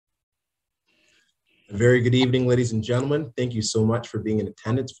A very good evening, ladies and gentlemen. Thank you so much for being in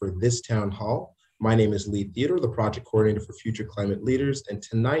attendance for this town hall. My name is Lee Theodore, the project coordinator for Future Climate Leaders, and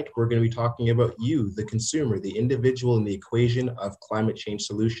tonight we're going to be talking about you, the consumer, the individual in the equation of climate change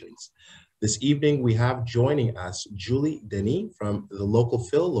solutions. This evening, we have joining us Julie Denis from the local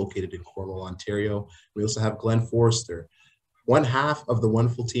Phil located in Cornwall, Ontario. We also have Glenn Forrester, one half of the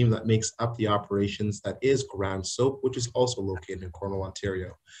wonderful team that makes up the operations that is Ground Soap, which is also located in Cornwall,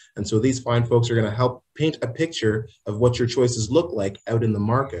 Ontario. And so these fine folks are going to help paint a picture of what your choices look like out in the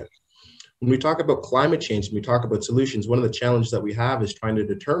market. When we talk about climate change and we talk about solutions, one of the challenges that we have is trying to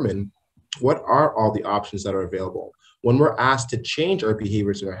determine what are all the options that are available. When we're asked to change our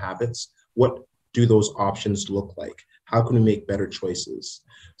behaviors and our habits, what do those options look like? How can we make better choices?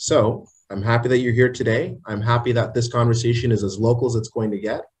 So I'm happy that you're here today. I'm happy that this conversation is as local as it's going to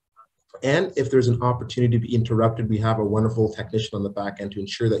get. And if there's an opportunity to be interrupted, we have a wonderful technician on the back end to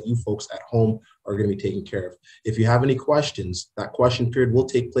ensure that you folks at home are going to be taken care of. If you have any questions, that question period will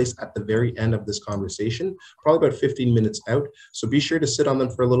take place at the very end of this conversation, probably about 15 minutes out. So be sure to sit on them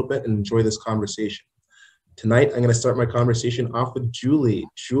for a little bit and enjoy this conversation. Tonight, I'm going to start my conversation off with Julie.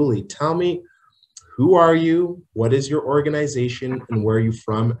 Julie, tell me, who are you? What is your organization and where are you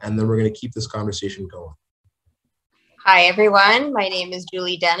from? And then we're going to keep this conversation going. Hi, everyone. My name is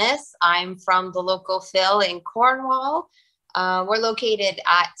Julie Denis. I'm from the local Phil in Cornwall. We're located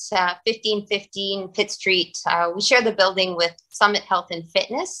at 1515 Pitt Street. We share the building with Summit Health and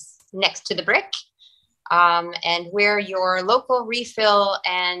Fitness next to the Brick. And we're your local refill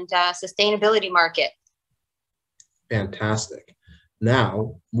and sustainability market. Fantastic.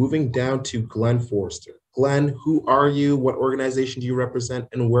 Now, moving down to Glenn Forrester. Glenn, who are you? What organization do you represent?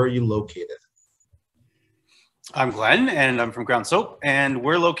 And where are you located? I'm Glenn, and I'm from Ground Soap, and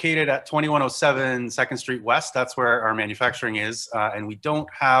we're located at 2107 2nd Street West. That's where our manufacturing is, and we don't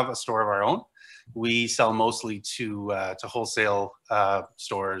have a store of our own. We sell mostly to wholesale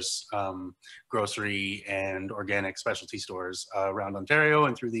stores, grocery and organic specialty stores around Ontario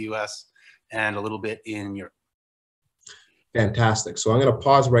and through the US, and a little bit in Europe. Fantastic. So I'm going to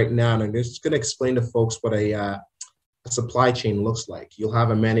pause right now, and I'm just going to explain to folks what a supply chain looks like. You'll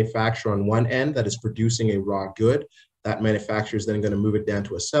have a manufacturer on one end that is producing a raw good. That manufacturer is then going to move it down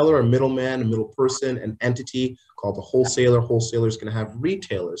to a seller, a middleman, a middle person, an entity called a wholesaler. Wholesaler is going to have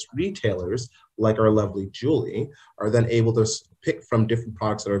retailers. Retailers, like our lovely Julie, are then able to pick from different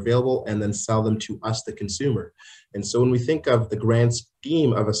products that are available and then sell them to us, the consumer. And so when we think of the grand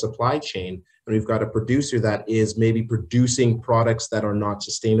scheme of a supply chain, and we've got a producer that is maybe producing products that are not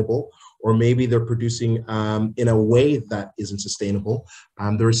sustainable, or maybe they're producing in a way that isn't sustainable.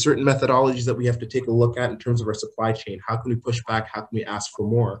 There are certain methodologies that we have to take a look at in terms of our supply chain. How can we push back? How can we ask for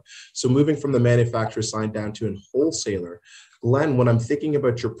more? So moving from the manufacturer side down to a wholesaler. Glenn, when I'm thinking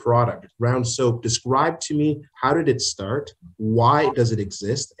about your product, Ground Soap, describe to me, how did it start? Why does it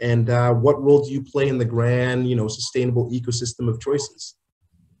exist? And what role do you play in the grand, sustainable ecosystem of choices?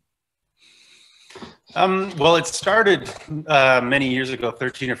 Well, it started many years ago,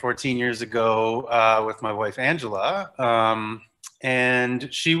 13 or 14 years ago, with my wife, Angela.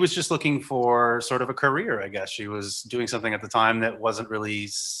 And she was just looking for sort of a career, I guess. She was doing something at the time that wasn't really,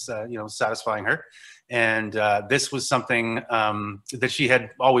 satisfying her. And this was something that she had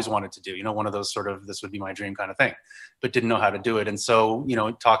always wanted to do, one of those sort of, this would be my dream kind of thing, but didn't know how to do it. And so,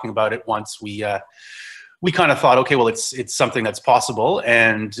 talking about it once, we kind of thought, okay, well, it's something that's possible.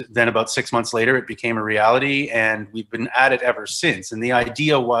 And then about 6 months later, it became a reality, and we've been at it ever since. And the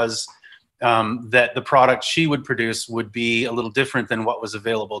idea was that the product she would produce would be a little different than what was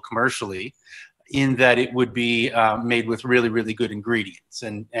available commercially, in that it would be made with really, really good ingredients,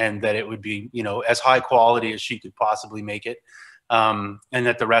 and that it would be, as high quality as she could possibly make it. And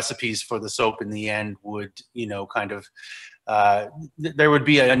that the recipes for the soap in the end would, there would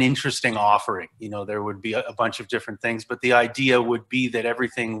be an interesting offering. There would be a bunch of different things, but the idea would be that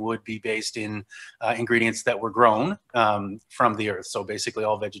everything would be based in ingredients that were grown from the earth. So basically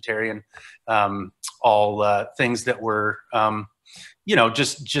all vegetarian, all things that were,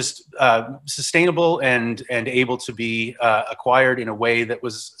 just sustainable and able to be acquired in a way that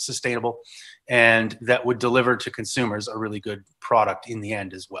was sustainable and that would deliver to consumers a really good product in the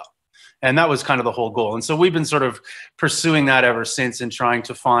end as well. And that was kind of the whole goal. And so we've been sort of pursuing that ever since, and trying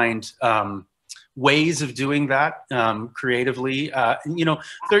to find ways of doing that creatively.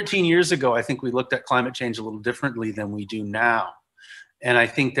 13 years ago, I think we looked at climate change a little differently than we do now. And I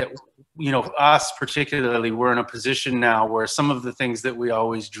think that, us particularly, we're in a position now where some of the things that we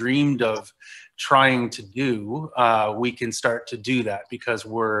always dreamed of trying to do, we can start to do that because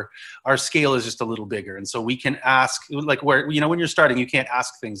our scale is just a little bigger. And so we can ask, like, when you're starting, you can't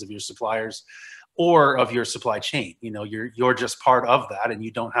ask things of your suppliers or of your supply chain. You know, you're just part of that and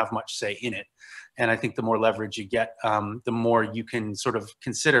you don't have much say in it. And I think the more leverage you get, the more you can sort of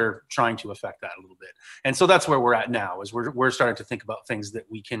consider trying to affect that a little bit. And so that's where we're at now, is we're starting to think about things that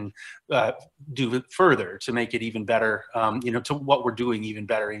we can do further to make it even better, you know, to what we're doing even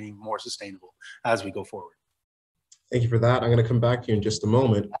better and even more sustainable as we go forward. Thank you for that. I'm going to come back to you in just a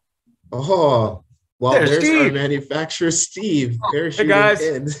moment. Oh, well, there's Steve. our manufacturer, Steve. Hey, guys.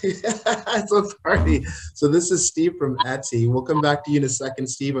 So sorry. So this is Steve from Etsy. We'll come back to you in a second,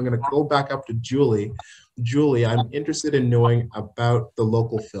 Steve. I'm going to go back up to Julie. Julie, I'm interested in knowing about the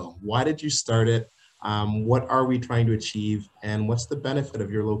local film. Why did you start it? What are we trying to achieve? And what's the benefit of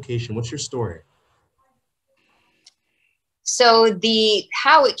your location? What's your story? So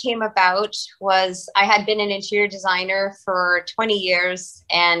how it came about was I had been an interior designer for 20 years,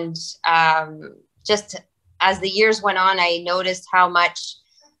 and just as the years went on, I noticed how much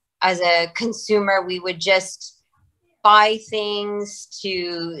as a consumer we would just buy things to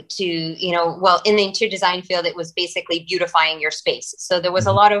you know, well, in the interior design field, it was basically beautifying your space. So there was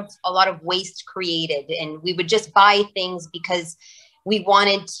a lot of waste created, and we would just buy things because we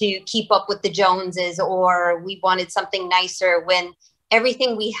wanted to keep up with the Joneses, or we wanted something nicer when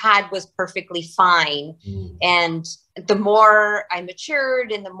everything we had was perfectly fine. And the more I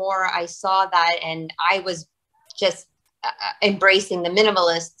matured and the more I saw that, and I was just embracing the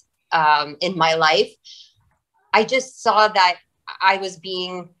minimalist in my life, I just saw that I was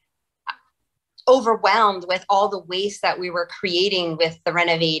being overwhelmed with all the waste that we were creating with the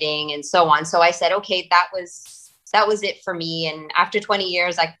renovating and so on. So I said, okay, that was it for me. And after 20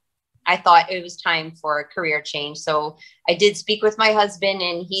 years, I thought it was time for a career change. So I did speak with my husband,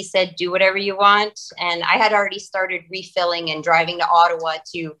 and he said, do whatever you want. And I had already started refilling and driving to Ottawa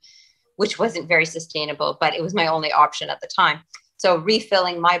which wasn't very sustainable, but it was my only option at the time. So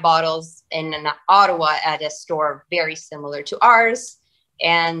refilling my bottles in Ottawa at a store very similar to ours.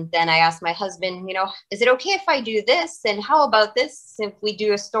 And then I asked my husband, you know, is it okay if I do this? And how about this if we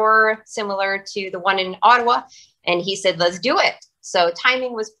do a store similar to the one in Ottawa? And he said, let's do it. So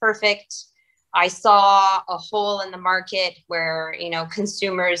timing was perfect. I saw a hole in the market where, you know,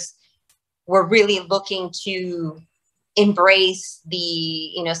 consumers were really looking to embrace the,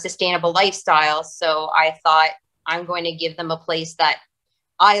 you know, sustainable lifestyle. So I thought, I'm going to give them a place that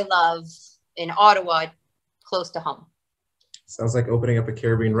I love in Ottawa, close to home. Sounds like opening up a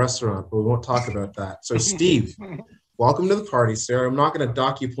Caribbean restaurant, but we won't talk about that. So Steve, welcome to the party, sir. I'm not going to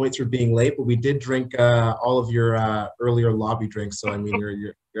dock you points for being late, but we did drink all of your earlier lobby drinks. So I mean,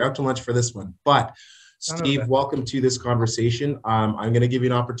 you're out to lunch for this one. But Steve, welcome to this conversation. I'm going to give you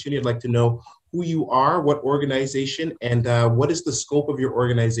an opportunity. I'd like to know who you are, what organization, and what is the scope of your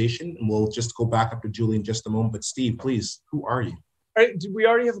organization. And we'll just go back up to Julie in just a moment. But Steve, please, who are you? All right, did we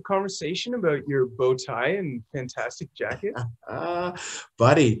already have a conversation about your bow tie and fantastic jacket?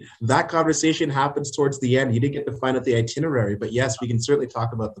 Buddy, that conversation happens towards the end. You didn't get to find out the itinerary, but yes, we can certainly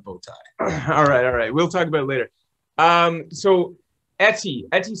talk about the bow tie. All right. We'll talk about it later. So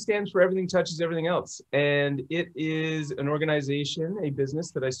Etsy stands for Everything Touches Everything Else. And it is an organization, a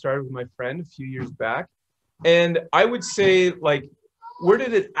business that I started with my friend a few years back. And I would say, like, where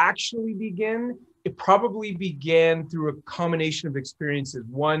did it actually begin? It probably began through a combination of experiences.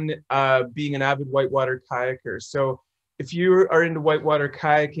 One, being an avid whitewater kayaker. So if you are into whitewater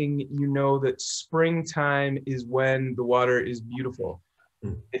kayaking, you know that springtime is when the water is beautiful.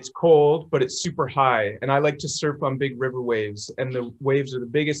 It's cold, but it's super high. And I like to surf on big river waves. And the waves are the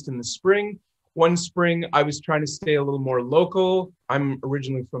biggest in the spring. One spring, I was trying to stay a little more local. I'm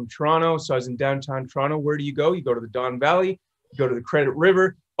originally from Toronto, so I was in downtown Toronto. Where do? You go to the Don Valley, you go to the Credit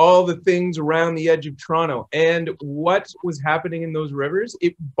River, all the things around the edge of Toronto. And what was happening in those rivers,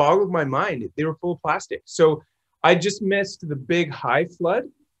 it boggled my mind. They were full of plastic. So I just missed the big high flood.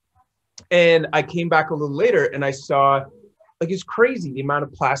 And I came back a little later and I saw, like, it's crazy the amount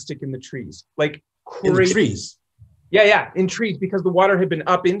of plastic in the trees. Like, crazy. In the trees? Yeah, in trees, because the water had been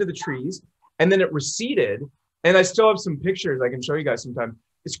up into the trees and then it receded. And I still have some pictures I can show you guys sometime.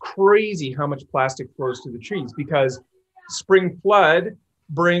 It's crazy how much plastic flows through the trees, because spring flood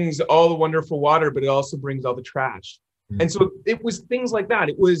brings all the wonderful water, but it also brings all the trash. And so it was things like that.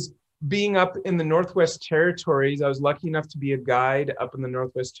 It was being up in the Northwest Territories. I was lucky enough to be a guide up in the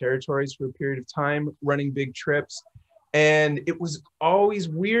Northwest Territories for a period of time, running big trips. And it was always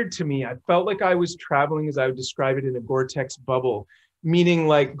weird to me. I felt like I was traveling, as I would describe it, in a Gore-Tex bubble, meaning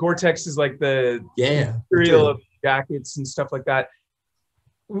like Gore-Tex is like the material of jackets and stuff like that.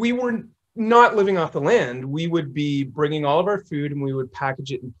 We were not living off the land. We would be bringing all of our food and we would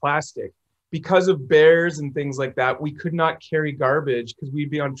package it in plastic. because of bears and things like that, we could not carry garbage because we'd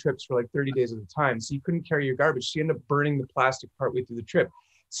be on trips for like 30 days at a time. So you couldn't carry your garbage. So you end up burning the plastic partway through the trip.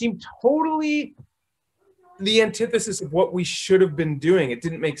 Seemed totally the antithesis of what we should have been doing. It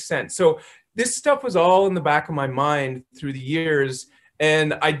didn't make sense. So this stuff was all in the back of my mind through the years.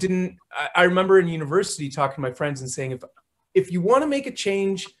 And I remember in university talking to my friends and saying, if you want to make a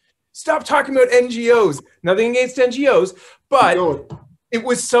change, stop talking about NGOs. Nothing against NGOs, but it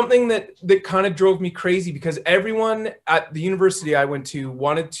was something that kind of drove me crazy because everyone at the university I went to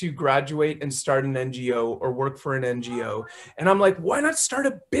wanted to graduate and start an NGO or work for an NGO. And I'm like, why not start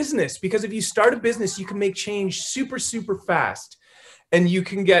a business? Because if you start a business, you can make change super, super fast. And you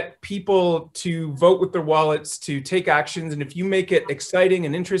can get people to vote with their wallets, to take actions. And if you make it exciting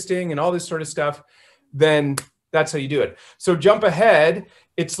and interesting and all this sort of stuff, then that's how you do it. So jump ahead.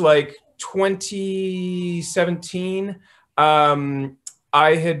 It's like 2017.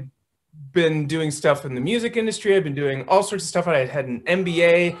 I had been doing stuff in the music industry. I've been doing all sorts of stuff. I had an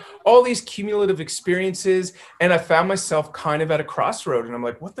MBA, all these cumulative experiences. And I found myself kind of at a crossroad. And I'm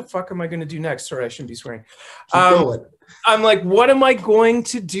like, what the fuck am I going to do next? Sorry, I shouldn't be swearing. I'm like, what am I going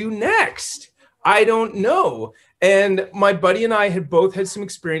to do next? I don't know. And my buddy and I had both had some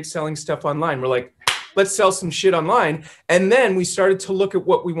experience selling stuff online. We're like, let's sell some shit online. And then we started to look at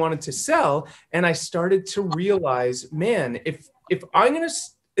what we wanted to sell. And I started to realize, man, if I'm going to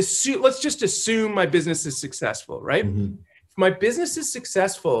assume, let's just assume my business is successful, right? Mm-hmm. If my business is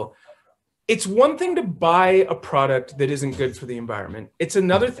successful, it's one thing to buy a product that isn't good for the environment. It's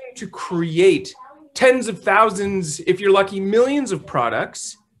another thing to create tens of thousands, if you're lucky, millions of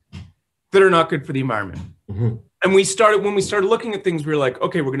products that are not good for the environment. Mm-hmm. And when we started looking at things, we were like,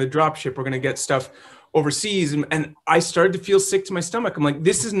 okay, we're going to drop ship. We're going to get stuff overseas. And I started to feel sick to my stomach. I'm like,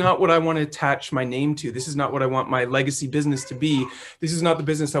 this is not what I want to attach my name to. This is not what I want my legacy business to be. This is not the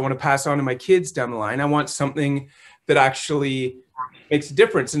business I want to pass on to my kids down the line. I want something that actually makes a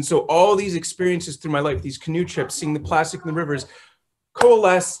difference. And so all these experiences through my life, these canoe trips, seeing the plastic in the rivers,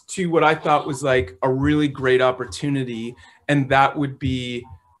 coalesced to what I thought was like a really great opportunity. And that would be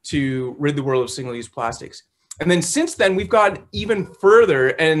to rid the world of single-use plastics. And then since then, we've gone even further.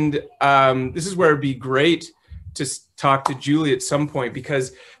 And this is where it'd be great to talk to Julie at some point,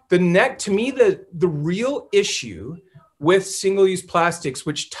 because to me, the real issue with single-use plastics,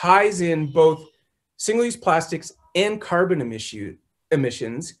 which ties in both single-use plastics and carbon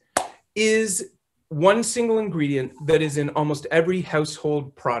emissions, is one single ingredient that is in almost every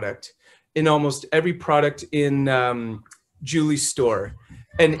household product, in almost every product in Julie's store.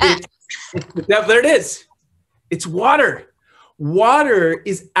 And there it is. It's water. Water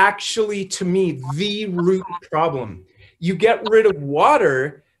is actually, to me, the root problem. You get rid of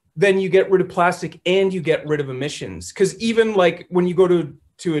water, then you get rid of plastic and you get rid of emissions. Because even like when you go to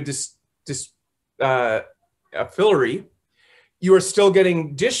a fillery, you are still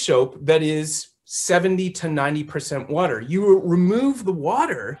getting dish soap that is 70 to 90% water. You remove the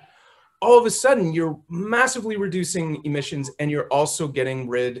water, all of a sudden you're massively reducing emissions and you're also getting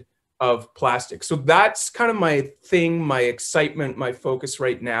rid of plastic. So that's kind of my thing, my excitement, my focus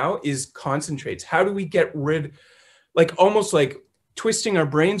right now is concentrates. How do we get rid, like almost like twisting our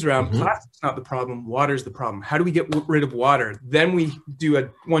brains around, Mm-hmm. Plastic's not the problem, water's the problem. How do we get rid of water? Then we do a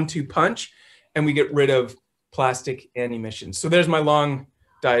 1-2 punch and we get rid of plastic and emissions. So there's my long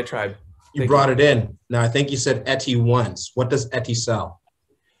diatribe. You brought it in. Now, I think you said Eti once. What does Eti sell?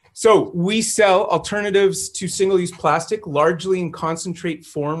 So we sell alternatives to single-use plastic, largely in concentrate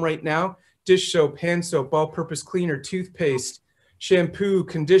form right now. Dish soap, hand soap, all-purpose cleaner, toothpaste, shampoo,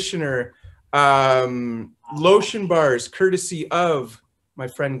 conditioner, lotion bars, courtesy of my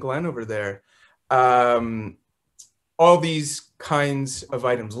friend Glenn over there. All these kinds of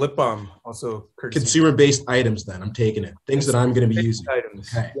items. Lip balm, also courtesy. Consumer-based items, then. I'm taking it. Things that I'm going to be using. Items.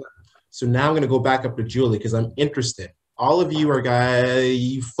 Okay. Yeah. So now I'm going to go back up to Julie because I'm interested. All of you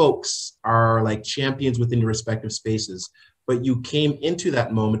you folks are like champions within your respective spaces, but you came into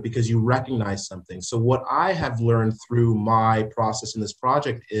that moment because you recognized something. So what I have learned through my process in this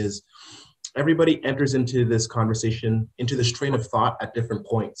project is everybody enters into this conversation, into this train of thought at different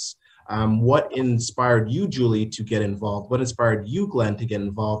points. What inspired you, Julie, to get involved? What inspired you, Glenn, to get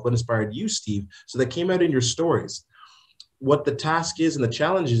involved? What inspired you, Steve? So that came out in your stories. What the task is and the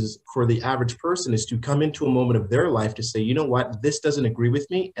challenge is for the average person is to come into a moment of their life to say, you know what, this doesn't agree with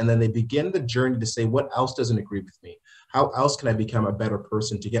me. And then they begin the journey to say, what else doesn't agree with me? How else can I become a better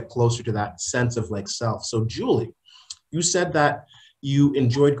person to get closer to that sense of like self? So Julie, you said that you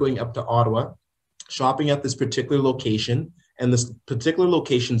enjoyed going up to Ottawa, shopping at this particular location, and this particular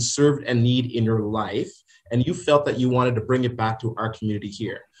location served a need in your life. And you felt that you wanted to bring it back to our community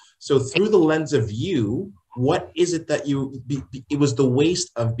here. So through the lens of you, what is it that it was the waste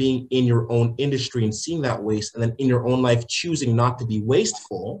of being in your own industry and seeing that waste, and then in your own life choosing not to be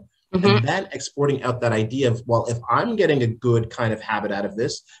wasteful, and then exporting out that idea of, well, if I'm getting a good kind of habit out of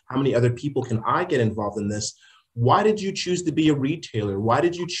this, how many other people can I get involved in this? Why did you choose to be a retailer? Why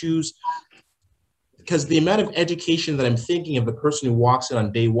did you choose? Because the amount of education that I'm thinking of the person who walks in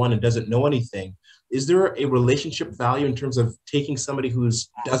on day one and doesn't know anything, is there a relationship value in terms of taking somebody who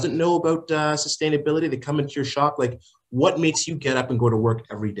doesn't know about sustainability to come into your shop? Like, what makes you get up and go to work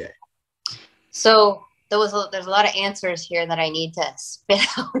every day? So there's a lot of answers here that I need to spit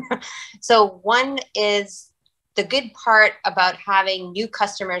out. So one is the good part about having new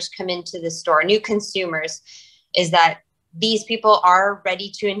customers come into the store, new consumers, is that these people are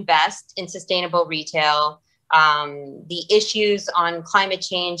ready to invest in sustainable retail. The issues on climate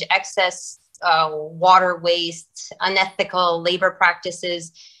change, excess water waste, unethical labor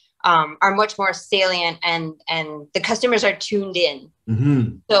practices are much more salient, and the customers are tuned in.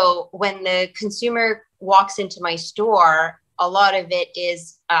 So when the consumer walks into my store, a lot of it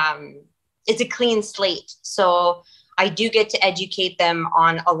is, it's a clean slate. So I do get to educate them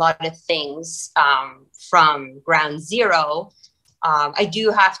on a lot of things from ground zero. I do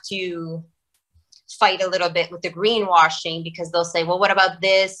have to fight a little bit with the greenwashing, because they'll say, well, what about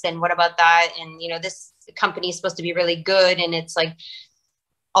this? And what about that? And, you know, this company is supposed to be really good. And it's like,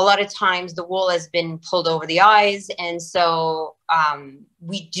 a lot of times the wool has been pulled over the eyes. And so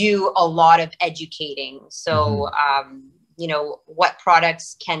we do a lot of educating. So, you know, what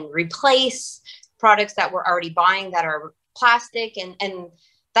products can replace products that we're already buying that are plastic. And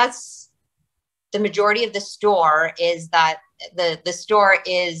that's the majority of the store, is that the store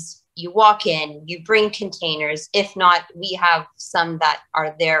is, you walk in, you bring containers. If not, we have some that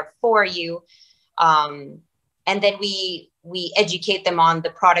are there for you. And then we educate them on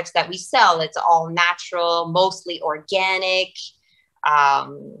the products that we sell. It's all natural, mostly organic.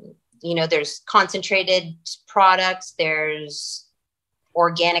 You know, there's concentrated products, there's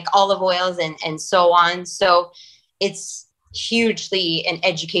organic olive oils, and so on. So it's hugely an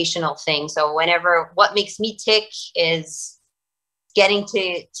educational thing. So what makes me tick is getting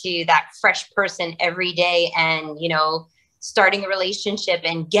to that fresh person every day, and, you know, starting a relationship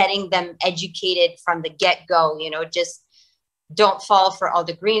and getting them educated from the get-go. You know, just don't fall for all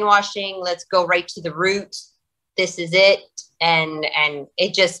the greenwashing. Let's go right to the root. This is it. And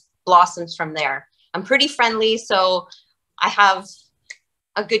it just blossoms from there. I'm pretty friendly, so I have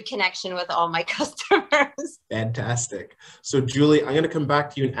a good connection with all my customers. Fantastic. So Julie, I'm going to come back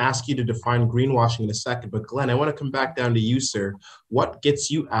to you and ask you to define greenwashing in a second. But Glenn, I want to come back down to you, sir. What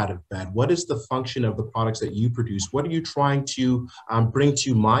gets you out of bed? What is the function of the products that you produce? What are you trying to bring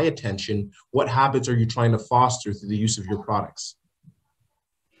to my attention? What habits are you trying to foster through the use of your products?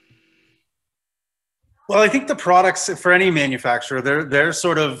 Well, I think the products for any manufacturer, they're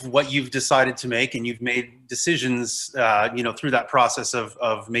sort of what you've decided to make, and you've made decisions, you know, through that process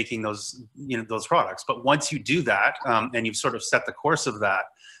of making those, you know, those products. But once you do that, and you've sort of set the course of that,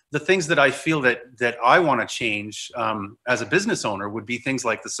 the things that I feel that I want to change as a business owner would be things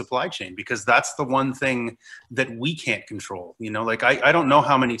like the supply chain, because that's the one thing that we can't control. You know, like I don't know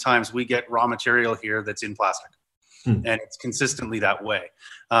how many times we get raw material here that's in plastic. And it's consistently that way.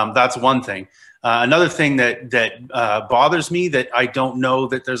 That's one thing. Another thing that bothers me, that I don't know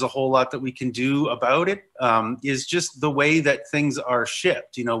that there's a whole lot that we can do about it, is just the way that things are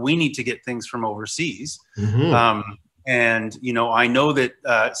shipped. You know, we need to get things from overseas. And, you know, I know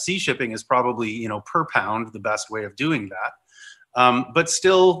that sea shipping is probably, you know, per pound the best way of doing that. But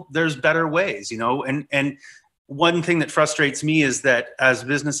still, there's better ways, you know, and one thing that frustrates me is that as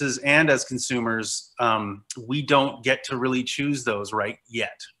businesses and as consumers, we don't get to really choose those right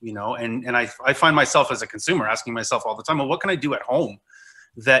yet, you know, and I find myself as a consumer asking myself all the time, well, what can I do at home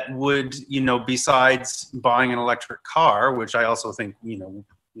that would, you know, besides buying an electric car, which I also think, you know,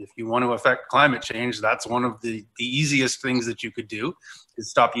 if you want to affect climate change, that's one of the easiest things that you could do, is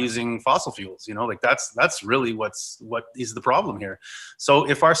stop using fossil fuels. You know, like that's really what is the problem here. So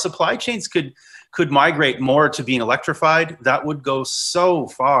if our supply chains could migrate more to being electrified, that would go so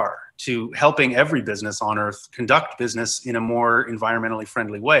far to helping every business on earth conduct business in a more environmentally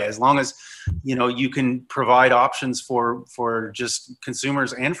friendly way. As long as, you know, you can provide options for just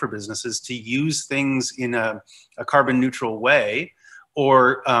consumers and for businesses to use things in a carbon neutral way,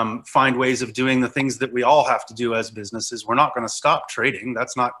 or find ways of doing the things that we all have to do as businesses. We're not going to stop trading.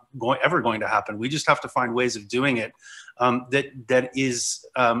 That's not ever going to happen. We just have to find ways of doing it that is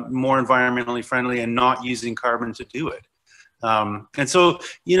more environmentally friendly and not using carbon to do it. And so,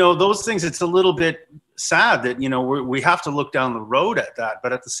 you know, those things, it's a little bit sad that, you know, we have to look down the road at that.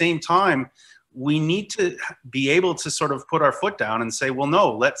 But at the same time, we need to be able to sort of put our foot down and say, well,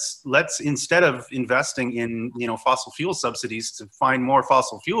 no, let's instead of investing in, you know, fossil fuel subsidies to find more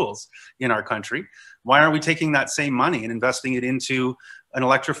fossil fuels in our country, why aren't we taking that same money and investing it into an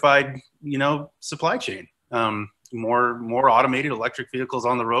electrified, you know, supply chain? More automated electric vehicles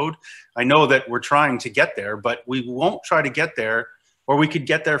on the road. I know that we're trying to get there, but we won't try to get there, or we could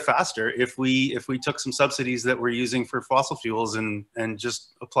get there faster if we took some subsidies that we're using for fossil fuels and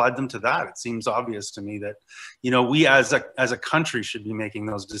just applied them to that. It seems obvious to me that, you know, we as a country should be making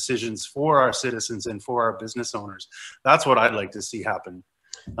those decisions for our citizens and for our business owners. That's what I'd like to see happen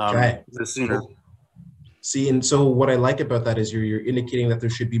the sooner. Cool. See, and so what I like about that is you're indicating that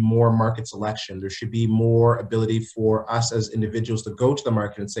there should be more market selection. There should be more ability for us as individuals to go to the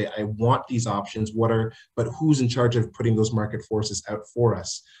market and say, I want these options. But who's in charge of putting those market forces out for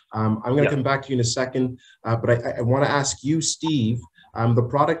us? I'm going to come back to you in a second, but I want to ask you, Steve, the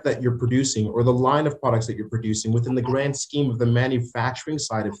product that you're producing, or the line of products that you're producing, within the grand scheme of the manufacturing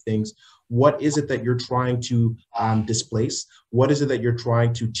side of things, what is it that you're trying to displace? What is it that you're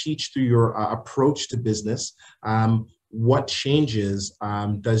trying to teach through your approach to business? What changes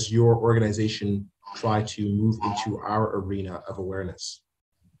does your organization try to move into our arena of awareness?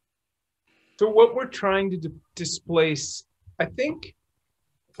 So what we're trying to displace, I think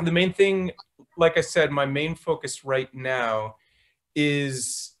the main thing, like I said, my main focus right now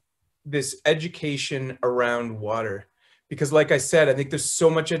is this education around water. Because like I said, I think there's so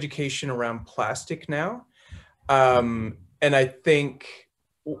much education around plastic now. And I think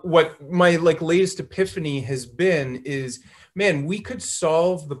what my latest epiphany has been is, man, we could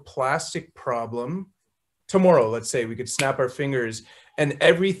solve the plastic problem tomorrow. Let's say we could snap our fingers, and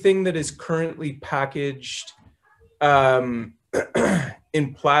everything that is currently packaged in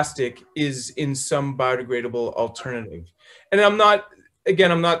plastic is in some biodegradable alternative. And I'm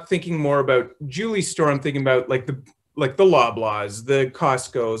not thinking more about Julie's store. I'm thinking about like the Loblaws, the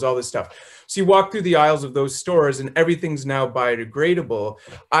Costco's, all this stuff. So you walk through the aisles of those stores and everything's now biodegradable.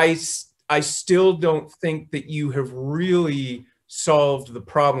 I still don't think that you have really solved the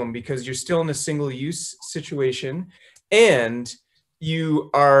problem, because you're still in a single use situation, and you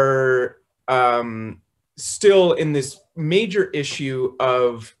are still in this major issue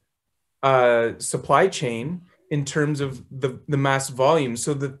of supply chain in terms of the mass volume.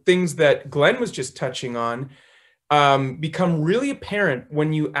 So the things that Glenn was just touching on become really apparent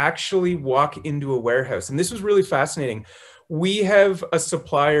when you actually walk into a warehouse. And this was really fascinating. We have a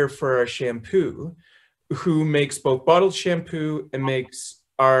supplier for our shampoo who makes both bottled shampoo and makes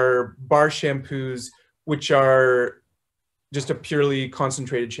our bar shampoos, which are just a purely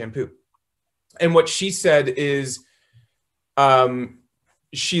concentrated shampoo. And what she said is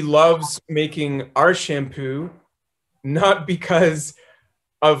she loves making our shampoo, not because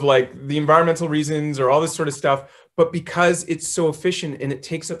of like the environmental reasons or all this sort of stuff, but because it's so efficient and it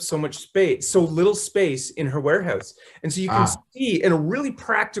takes up so much space, so little space in her warehouse. And so you can see in a really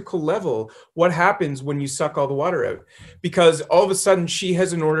practical level what happens when you suck all the water out, because all of a sudden she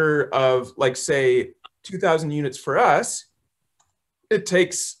has an order of like, say, 2,000 units for us. It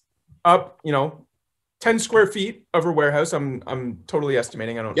takes up, 10 square feet of her warehouse. I'm totally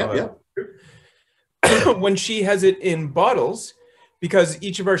estimating. I don't know. Yeah. When she has it in bottles, because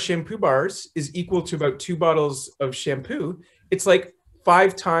each of our shampoo bars is equal to about 2 bottles of shampoo, it's like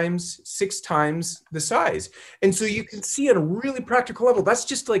 5 times, 6 times the size. And so you can see at a really practical level, that's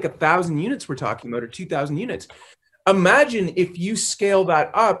just like 1,000 units we're talking about, or 2,000 units. Imagine if you scale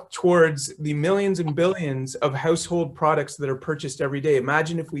that up towards the millions and billions of household products that are purchased every day.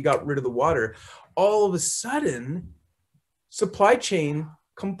 Imagine if we got rid of the water. All of a sudden, supply chain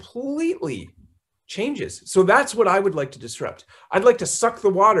completely changes. So that's what I would like to disrupt. I'd like to suck the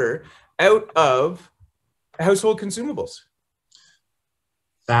water out of household consumables.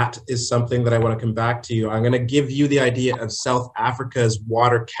 That is something that I want to come back to you. I'm going to give you the idea of South Africa's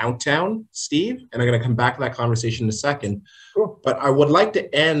water countdown, Steve, and I'm going to come back to that conversation in a second. Cool. But I would like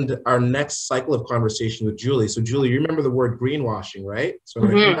to end our next cycle of conversation with Julie. So Julie, you remember the word greenwashing, right? So I'm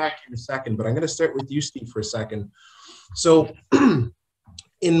going to come back to you in a second, but I'm going to start with you, Steve, for a second. So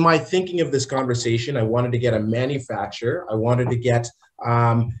in my thinking of this conversation, I wanted to get a manufacturer. I wanted to get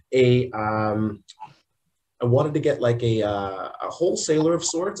like a wholesaler of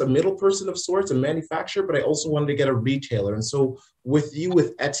sorts, a middle person of sorts, a manufacturer, but I also wanted to get a retailer. And so with you,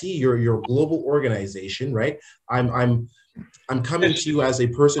 with Eti, you're a global organization, right? I'm coming to you as a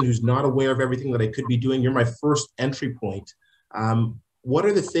person who's not aware of everything that I could be doing. You're my first entry point. what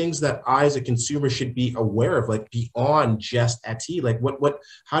are the things that I as a consumer should be aware of, like beyond just Etsy? Like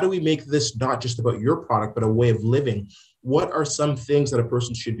how do we make this not just about your product, but a way of living? What are some things that a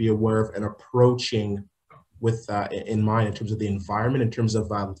person should be aware of and approaching with in mind in terms of the environment, in terms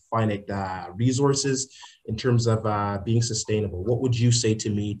of finite resources, in terms of being sustainable? What would you say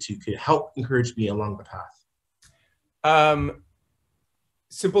to me to help encourage me along the path?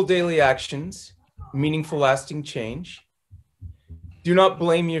 Simple daily actions, meaningful lasting change. Do not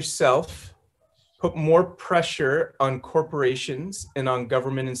blame yourself. Put more pressure on corporations and on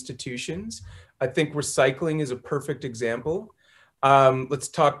government institutions. I think recycling is a perfect example. Let's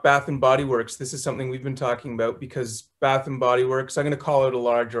talk Bath and Body Works. This is something we've been talking about because Bath and Body Works, I'm going to call it a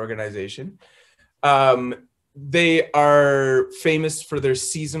large organization. They are famous for their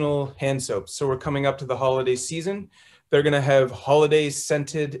seasonal hand soaps. So we're coming up to the holiday season. They're going to have holiday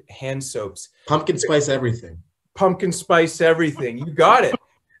scented hand soaps. Pumpkin spice everything. Pumpkin spice everything. You got it.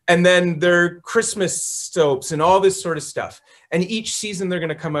 And then their Christmas soaps and all this sort of stuff. And each season they're going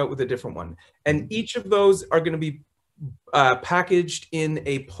to come out with a different one. And each of those are going to be packaged in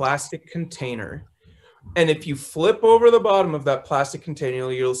a plastic container. And if you flip over the bottom of that plastic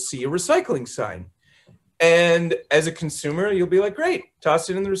container, you'll see a recycling sign. And as a consumer, you'll be like, great, toss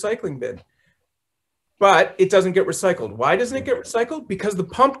it in the recycling bin. But it doesn't get recycled. Why doesn't it get recycled? Because the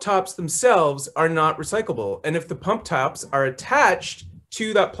pump tops themselves are not recyclable. And if the pump tops are attached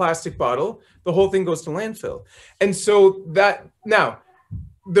to that plastic bottle, the whole thing goes to landfill. And so that, now,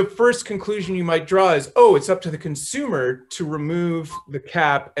 the first conclusion you might draw is, oh, it's up to the consumer to remove the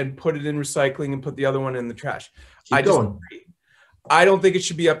cap and put it in recycling and put the other one in the trash. I don't think it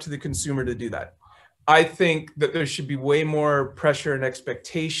should be up to the consumer to do that. I think that there should be way more pressure and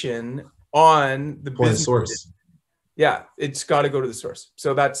expectation on the business source. Yeah, it's got to go to the source.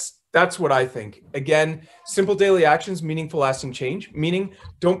 So that's what I think. Again, simple daily actions, meaningful lasting change, meaning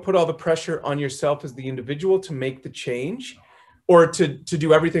don't put all the pressure on yourself as the individual to make the change or to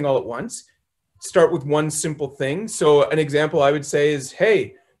do everything all at once. Start with one simple thing. So an example I would say is,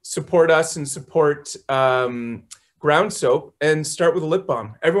 hey, support us and support ground soap and start with a lip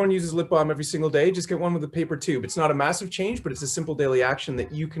balm. Everyone uses lip balm every single day. Just get one with a paper tube. It's not a massive change, but it's a simple daily action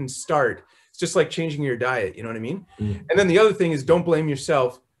that you can start. It's just like changing your diet. You know what I mean? Mm. And then the other thing is don't blame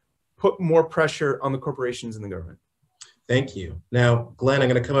yourself. Put more pressure on the corporations and the government. Thank you. Now, Glenn, I'm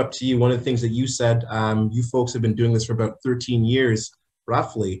going to come up to you. One of the things that you said, you folks have been doing this for about 13 years,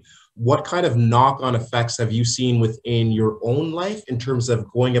 roughly. What kind of knock-on effects have you seen within your own life in terms of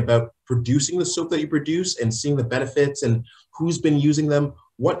going about producing the soap that you produce and seeing the benefits and who's been using them?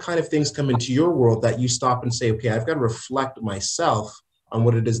 What kind of things come into your world that you stop and say, okay, I've got to reflect myself on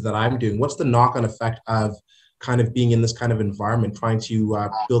what it is that I'm doing? What's the knock-on effect of kind of being in this kind of environment, trying to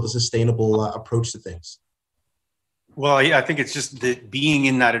build a sustainable approach to things? Well, yeah, I think it's just that being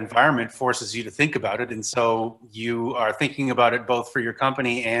in that environment forces you to think about it. And so you are thinking about it both for your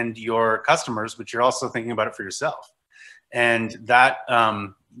company and your customers, but you're also thinking about it for yourself. And that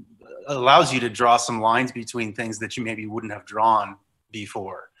allows you to draw some lines between things that you maybe wouldn't have drawn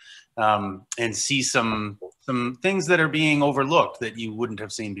before, and see some things that are being overlooked that you wouldn't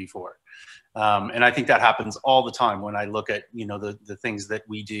have seen before. And I think that happens all the time when I look at, you know, the things that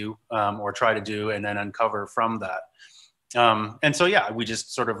we do or try to do and then uncover from that. And so, yeah, we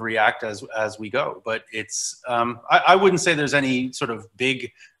just sort of react as we go. But it's, I wouldn't say there's any sort of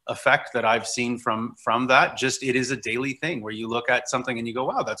big effect that I've seen from that. Just it is a daily thing where you look at something and you go,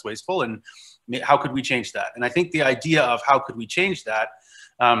 wow, that's wasteful. And how could we change that? And I think the idea of how could we change that,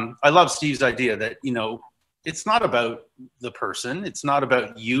 I love Steve's idea that, you know, it's not about the person. It's not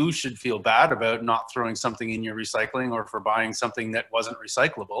about you should feel bad about not throwing something in your recycling or for buying something that wasn't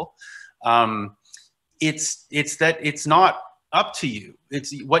recyclable. It's that it's not up to you.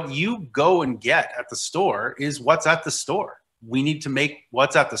 It's what you go and get at the store is what's at the store. We need to make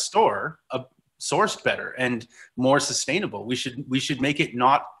what's at the store sourced better and more sustainable. We should make it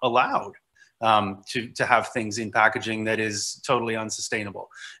not allowed to have things in packaging that is totally unsustainable.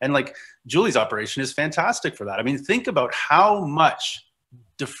 And like Julie's operation is fantastic for that. I mean, think about how much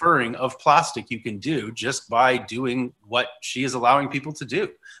deferring of plastic you can do just by doing what she is allowing people to do.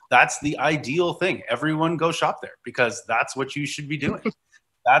 That's the ideal thing. Everyone go shop there because that's what you should be doing.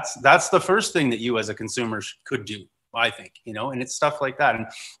 That's the first thing that you as a consumer could do, I think, you know, and it's stuff like that. And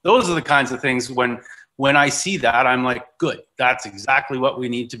those are the kinds of things when I see that, I'm like, good, that's exactly what we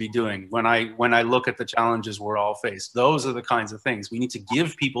need to be doing. When I look at the challenges we're all faced, those are the kinds of things. We need to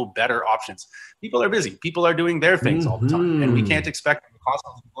give people better options. People are busy. People are doing their things all the time. And we can't expect them to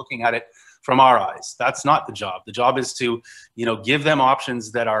constantly be looking at it from our eyes. That's not the job. The job is to, you know, give them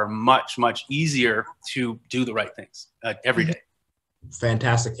options that are much, much easier to do the right things every day.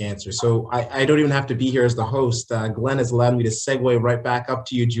 Fantastic answer. So I don't even have to be here as the host. Glenn has allowed me to segue right back up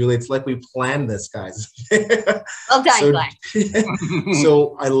to you, Julie. It's like we planned this, guys. Well done, Glenn.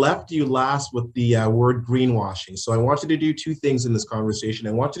 So I left you last with the word greenwashing. So I want you to do two things in this conversation.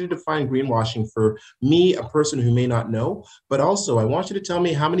 I want you to define greenwashing for me, a person who may not know, but also I want you to tell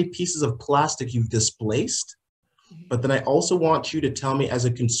me how many pieces of plastic you've displaced. But then I also want you to tell me as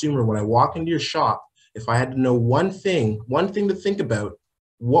a consumer, when I walk into your shop, if I had to know one thing to think about,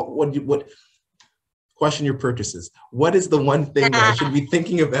 what question your purchases? What is the one thing that I should be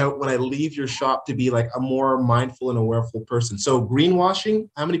thinking about when I leave your shop to be like a more mindful and awareful person? So greenwashing,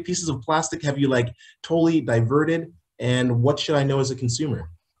 how many pieces of plastic have you like totally diverted? And what should I know as a consumer?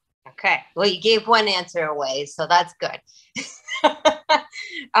 Okay, well, you gave one answer away, so that's good.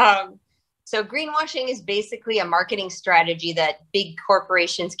 So greenwashing is basically a marketing strategy that big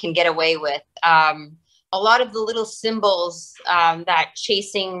corporations can get away with. A lot of the little symbols, that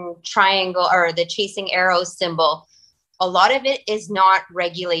chasing triangle or the chasing arrow symbol, a lot of it is not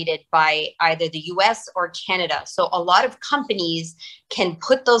regulated by either the US or Canada. So a lot of companies can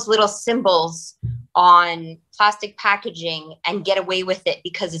put those little symbols on plastic packaging and get away with it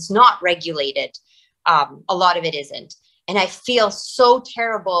because it's not regulated. A lot of it isn't. And I feel so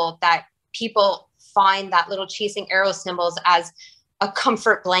terrible that people find that little chasing arrow symbols as a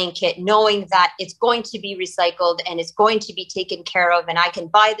comfort blanket, knowing that it's going to be recycled and it's going to be taken care of. And I can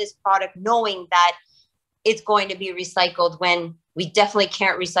buy this product knowing that it's going to be recycled, when we definitely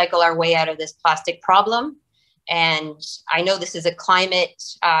can't recycle our way out of this plastic problem. And I know this is a climate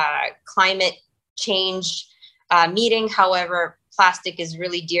change meeting. However, plastic is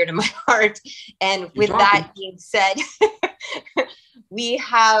really dear to my heart. And with that being said, we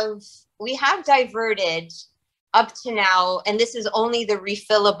have diverted up to now, and this is only the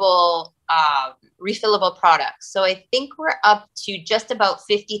refillable products. So I think we're up to just about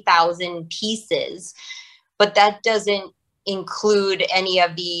 50,000 pieces, but that doesn't include any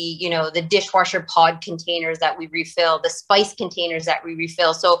of the, the dishwasher pod containers that we refill, the spice containers that we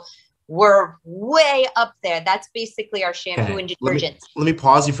refill. So we're way up there. That's basically our shampoo and detergents. Let me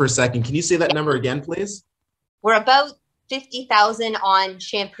pause you for a second. Can you say that number again, please? We're about 50,000 on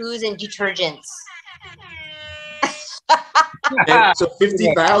shampoos and detergents. And so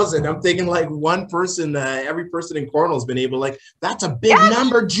 50,000, I'm thinking like one person, every person in Cornwall has been able, like, that's a big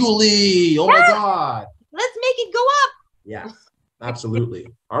number, Julie. Oh my God. Let's make it go up. Yeah, absolutely.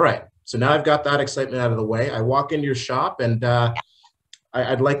 All right. So now I've got that excitement out of the way. I walk into your shop and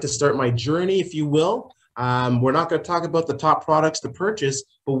I'd like to start my journey, if you will. We're not going to talk about the top products to purchase,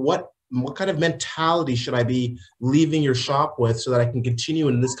 but what kind of mentality should I be leaving your shop with so that I can continue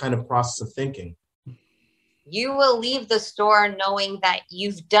in this kind of process of thinking? You will leave the store knowing that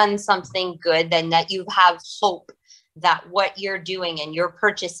you've done something good and that you have hope that what you're doing and your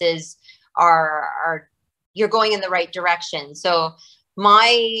purchases are you're going in the right direction. So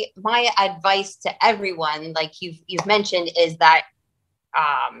my advice to everyone, like you've mentioned, is that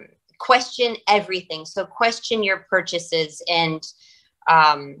question everything. So question your purchases. And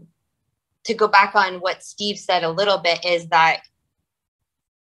to go back on what Steve said a little bit, is that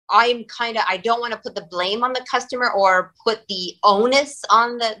I don't want to put the blame on the customer or put the onus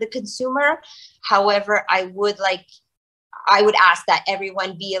on the consumer. However, I would ask that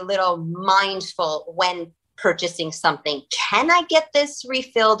everyone be a little mindful when purchasing something. Can I get this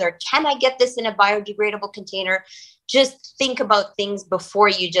refilled, or can I get this in a biodegradable container? Just think about things before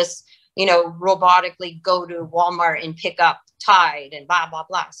you just, robotically go to Walmart and pick up Tide and blah, blah,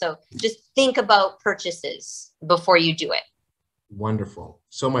 blah. So just think about purchases before you do it. Wonderful.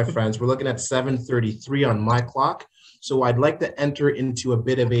 So my friends, we're looking at 7:33 on my clock. So I'd like to enter into a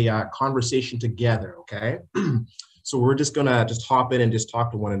bit of a conversation together, okay? So we're just gonna hop in and just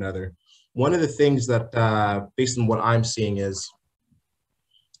talk to one another. One of the things that, based on what I'm seeing, is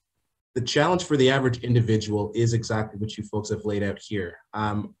the challenge for the average individual is exactly what you folks have laid out here.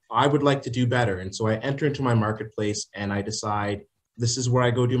 I would like to do better. And so I enter into my marketplace and I decide this is where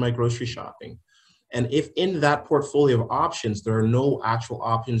I go do my grocery shopping. And if in that portfolio of options, there are no actual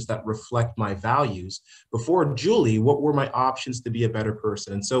options that reflect my values, before Julie, what were my options to be a better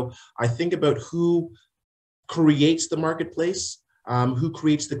person? And so I think about who creates the marketplace, who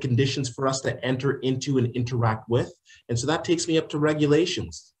creates the conditions for us to enter into and interact with. And so that takes me up to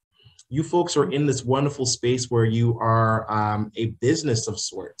regulations. You folks are in this wonderful space where you are a business of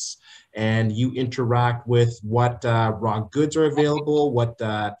sorts, and you interact with what raw goods are available, what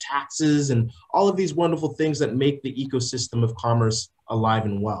taxes, and all of these wonderful things that make the ecosystem of commerce alive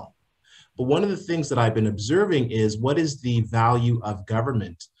and well. But one of the things that I've been observing is, what is the value of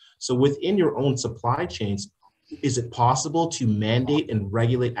government? So within your own supply chains, Is it possible to mandate and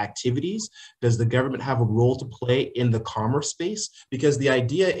regulate activities? Does the government have a role to play in the commerce space? Because the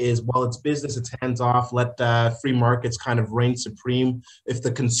idea is, while it's business, it's hands off, let free markets kind of reign supreme. If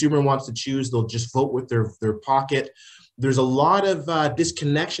the consumer wants to choose, they'll just vote with their pocket. There's a lot of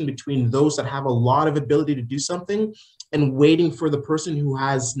disconnection between those that have a lot of ability to do something and waiting for the person who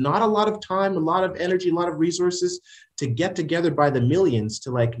has not a lot of time, a lot of energy, a lot of resources to get together by the millions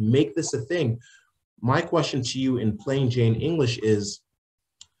to like make this a thing. My question to you in plain Jane English is,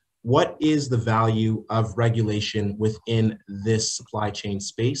 what is the value of regulation within this supply chain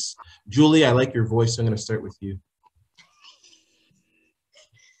space? Julie, I like your voice, so I'm going to start with you.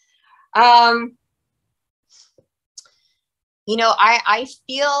 You know, I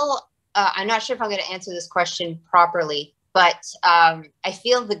feel, I'm not sure if I'm going to answer this question properly, but I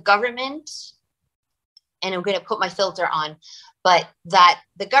feel the government, and I'm going to put my filter on, but that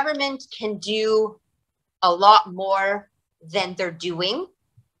the government can do a lot more than they're doing.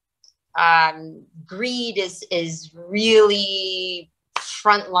 Greed is really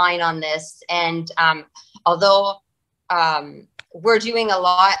frontline on this. And although we're doing a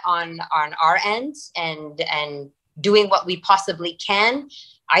lot on our end and doing what we possibly can,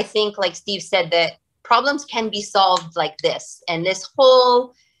 I think, like Steve said, that problems can be solved like this. And this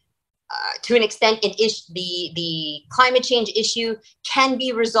whole, to an extent, the climate change issue can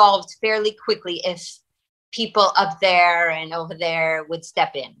be resolved fairly quickly if people up there and over there would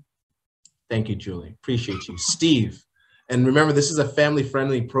step in. Thank you, Julie. Appreciate you. Steve, and remember, this is a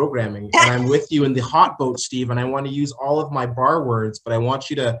family-friendly programming, and I'm with you in the hot boat, Steve, and I want to use all of my bar words, but I want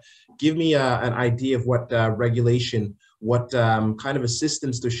you to give me an idea of what regulation, what kind of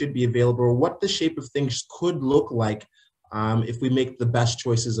assistance there should be available, or what the shape of things could look like if we make the best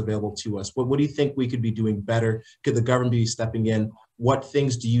choices available to us. What do you think we could be doing better? Could the government be stepping in? What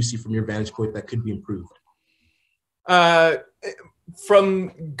things do you see from your vantage point that could be improved?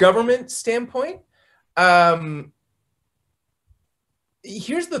 From government standpoint,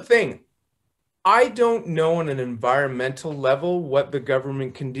 here's the thing. I don't know on an environmental level what the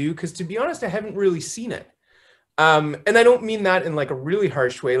government can do, because to be honest, I haven't really seen it. And I don't mean that in like a really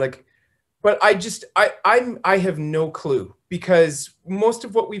harsh way, but I have no clue, because most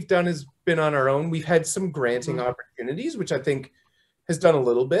of what we've done has been on our own. We've had some granting opportunities, which I think has done a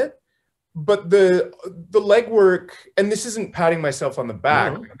little bit. But the legwork, and this isn't patting myself on the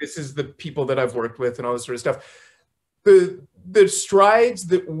back, this is the people that I've worked with and all this sort of stuff. The strides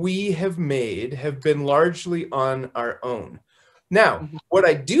that we have made have been largely on our own. Now, what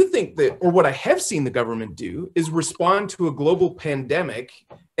I do think that, or what I have seen the government do, is respond to a global pandemic.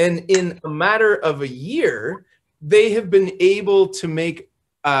 And in a matter of a year, they have been able to make,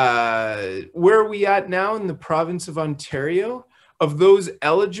 where are we at now in the province of Ontario? Of those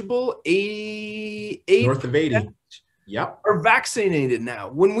eligible, 80 north of 80, yep, are vaccinated now.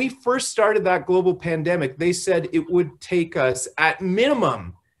 When we first started that global pandemic, they said it would take us at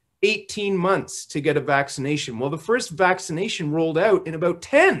minimum 18 months to get a vaccination. Well, the first vaccination rolled out in about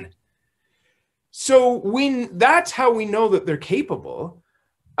 10. So that's how we know that they're capable.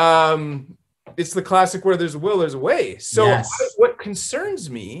 It's the classic, where there's a will, there's a way. So yes. What concerns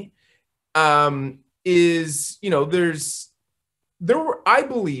me is, you know, I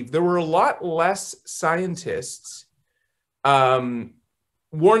believe there were a lot less scientists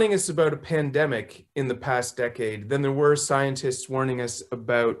warning us about a pandemic in the past decade than there were scientists warning us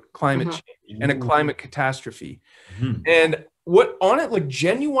about climate change and a climate catastrophe. And what on it like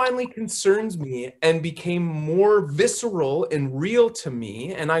genuinely concerns me and became more visceral and real to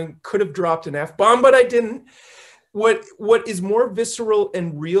me, and I could have dropped an F-bomb, but I didn't. What is more visceral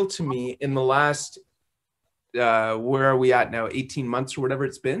and real to me in the last where are we at now, 18 months or whatever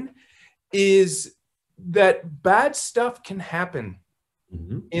it's been, is that bad stuff can happen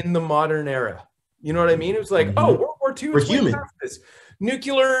in the modern era. You know what I mean? It was like, oh, World War II, it's way past us.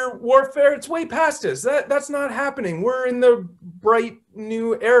 Nuclear warfare, it's way past us. That's not happening. We're in the bright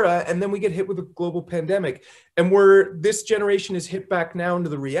new era, and then we get hit with a global pandemic. And this generation is hit back now into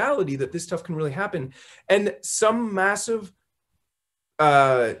the reality that this stuff can really happen. And some massive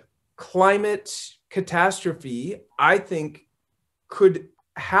climate catastrophe, I think, could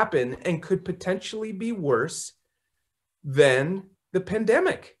happen and could potentially be worse than the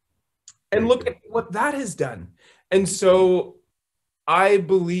pandemic. And look at what that has done. And so I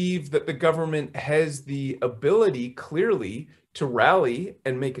believe that the government has the ability clearly to rally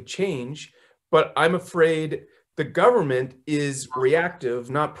and make a change, but I'm afraid the government is reactive,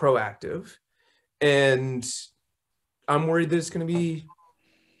 not proactive. And I'm worried that it's going to be,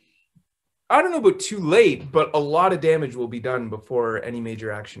 I don't know about too late, but a lot of damage will be done before any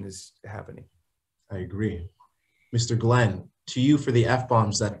major action is happening. I agree. Mr. Glenn, to you for the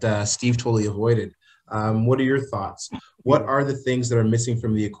F-bombs that Steve totally avoided. What are your thoughts? What are the things that are missing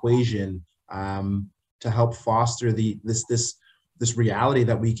from the equation to help foster this reality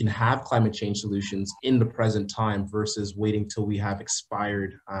that we can have climate change solutions in the present time versus waiting till we have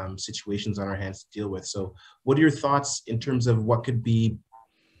expired situations on our hands to deal with? So what are your thoughts in terms of what could be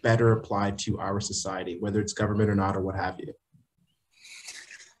better applied to our society, whether it's government or not, or what have you?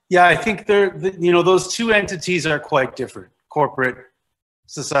 Yeah, I think those two entities are quite different. Corporate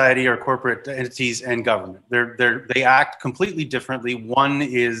society or corporate entities and government. They act completely differently. One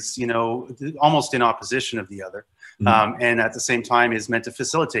is, almost in opposition of the other. And at the same time is meant to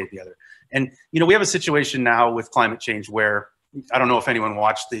facilitate the other. And, we have a situation now with climate change where, I don't know if anyone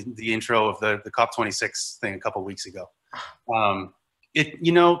watched the intro of the COP26 thing a couple of weeks ago.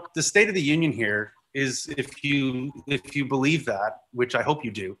 The State of the Union here is, if you believe that, which I hope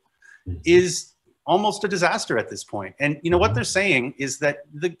you do, is almost a disaster at this point. And what they're saying is that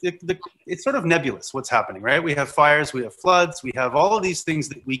it's sort of nebulous what's happening, right? We have fires, we have floods, we have all of these things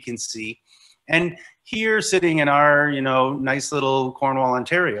that we can see. And here, sitting in our nice little Cornwall,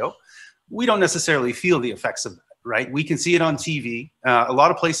 Ontario, we don't necessarily feel the effects of that, right? We can see it on TV. A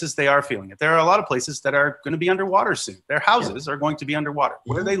lot of places they are feeling it. There are a lot of places that are going to be underwater soon. Their houses are going to be underwater.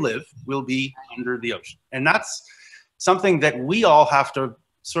 Where they live will be under the ocean. And that's something that we all have to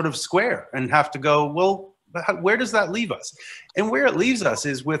sort of square and have to go, well, where does that leave us? And where it leaves us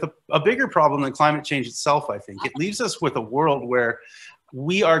is with a bigger problem than climate change itself, I think. It leaves us with a world where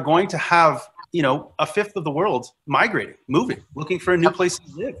we are going to have, a fifth of the world migrating, moving, looking for a new place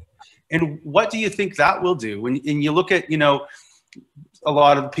to live. And what do you think that will do? When you look at, a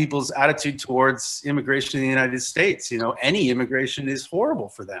lot of people's attitude towards immigration in the United States, any immigration is horrible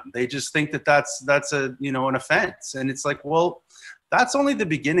for them. They just think that that's a, an offense. And it's like, well, that's only the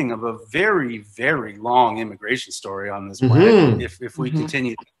beginning of a very, very long immigration story on this planet if we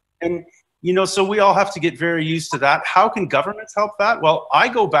continue. And, so we all have to get very used to that. How can governments help that? Well, I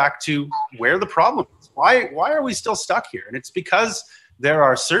go back to where the problem is. Why are we still stuck here? And it's because there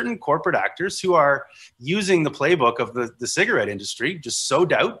are certain corporate actors who are using the playbook of the cigarette industry, just sow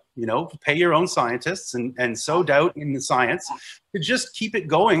doubt, pay your own scientists and sow doubt in the science to just keep it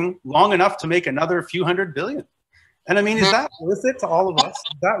going long enough to make another few $100 billion. And I mean, is that worth it to all of us?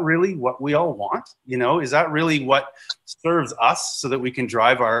 Is that really what we all want? Is that really what serves us so that we can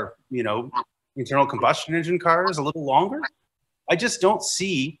drive our, internal combustion engine cars a little longer? I just don't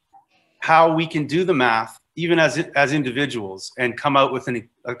see how we can do the math, even as individuals, and come out with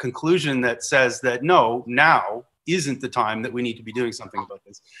a conclusion that says that no, now isn't the time that we need to be doing something about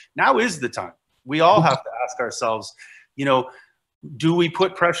this. Now is the time. We all have to ask ourselves, do we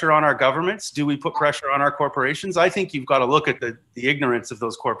put pressure on our governments? Do we put pressure on our corporations? I think you've got to look at the ignorance of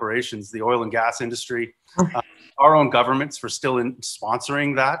those corporations, the oil and gas industry, our own governments for still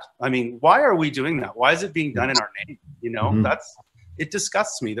sponsoring that. I mean, why are we doing that? Why is it being done in our name? It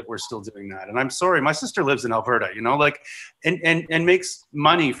disgusts me that we're still doing that. And I'm sorry, my sister lives in Alberta, and makes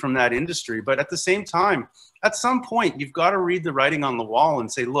money from that industry. But at the same time, at some point, you've got to read the writing on the wall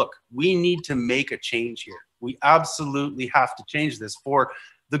and say, look, we need to make a change here. We absolutely have to change this for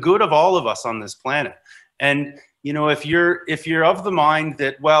the good of all of us on this planet. And, if you're of the mind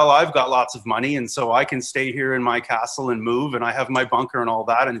that, well, I've got lots of money and so I can stay here in my castle and move and I have my bunker and all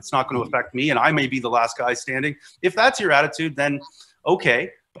that, and it's not going to affect me and I may be the last guy standing. If that's your attitude, then okay,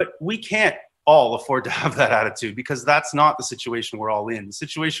 but we can't all afford to have that attitude because that's not the situation we're all in. The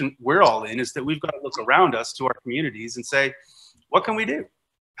situation we're all in is that we've got to look around us to our communities and say, what can we do?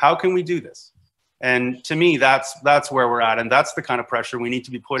 How can we do this? And to me, that's where we're at. And that's the kind of pressure we need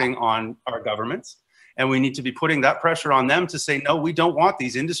to be putting on our governments. And we need to be putting that pressure on them to say, no, we don't want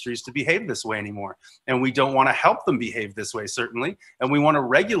these industries to behave this way anymore. And we don't want to help them behave this way, certainly. And we want to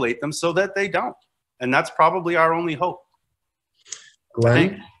regulate them so that they don't. And that's probably our only hope.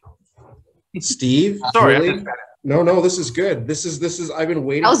 Glenn, Steve, sorry. No, this is good. This is I've been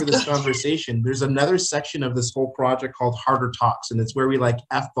waiting for this conversation. There's another section of this whole project called Harder Talks, and it's where we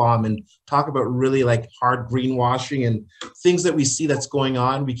F-bomb and talk about really hard greenwashing and things that we see that's going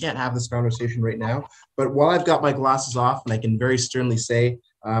on. We can't have this conversation right now, but while I've got my glasses off and I can very sternly say,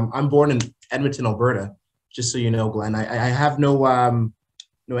 I'm born in Edmonton, Alberta, just so you know, Glenn. I have no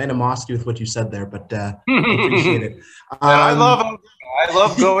animosity with what you said there, but I appreciate it. I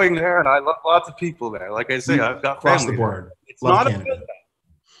love going there, and I love lots of people there. Like I say, I've got across family the board. There. It's love not Canada. a good thing.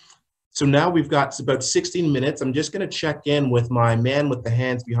 So now we've got about 16 minutes. I'm just going to check in with my man with the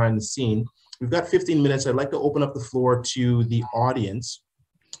hands behind the scene. We've got 15 minutes. I'd like to open up the floor to the audience.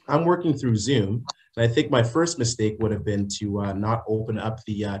 I'm working through Zoom. And I think my first mistake would have been to not open up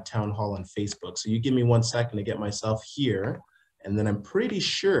the town hall on Facebook. So you give me 1 second to get myself here, and then I'm pretty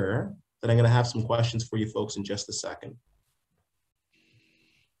sure that I'm going to have some questions for you folks in just a second.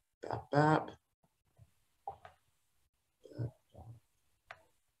 Bap, bap.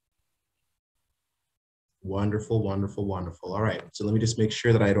 Wonderful, wonderful, wonderful. All right, so let me just make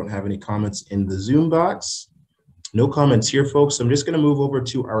sure that I don't have any comments in the Zoom box. No comments here, folks. So I'm just going to move over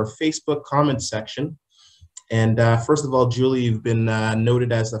to our Facebook comments section. And first of all, Julie, you've been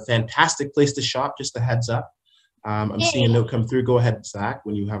noted as a fantastic place to shop, just a heads up. I'm seeing a note come through. Go ahead, Zach,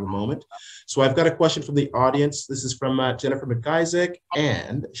 when you have a moment. So I've got a question from the audience. This is from Jennifer McIsaac,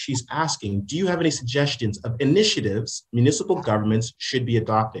 and she's asking, do you have any suggestions of initiatives municipal governments should be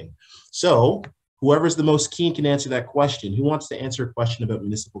adopting? So whoever's the most keen can answer that question. Who wants to answer a question about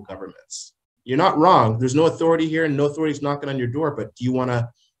municipal governments? You're not wrong. There's no authority here, and no authority is knocking on your door, but do you want to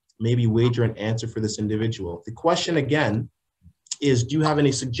maybe wager an answer for this individual? The question again is, do you have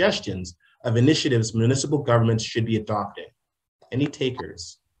any suggestions of initiatives municipal governments should be adopting? Any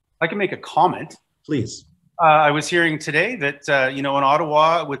takers? I can make a comment. Please. I was hearing today that, you know, in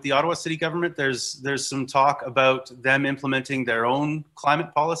Ottawa, with the Ottawa city government, there's some talk about them implementing their own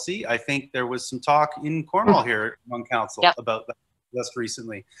climate policy. I think there was some talk in Cornwall here among council about that just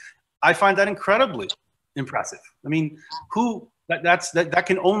recently. I find that incredibly impressive. I mean, that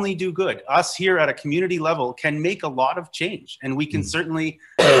can only do good. Us here at a community level can make a lot of change, and we can certainly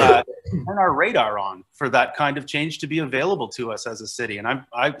turn our radar on for that kind of change to be available to us as a city. And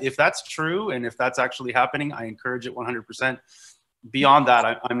if that's true, and if that's actually happening, I encourage it 100%. Beyond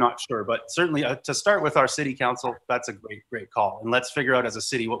that, I'm not sure, but certainly to start with our city council, that's a great call. And let's figure out as a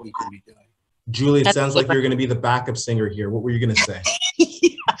city what we can be doing. Julie, it sounds like you're going to be the backup singer here. What were you going to say?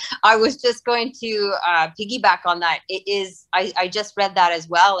 I was just going to piggyback on that. It is, I just read that as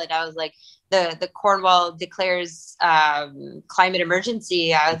well. And I was like, the Cornwall declares climate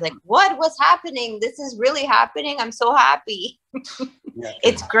emergency. I was like, what's happening? This is really happening. I'm so happy.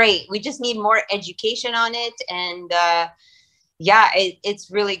 It's great. We just need more education on it. And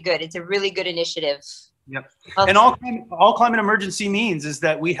it's really good. It's a really good initiative. Yep. And all climate emergency means is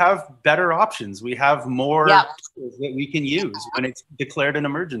that we have better options. We have more tools that we can use when it's declared an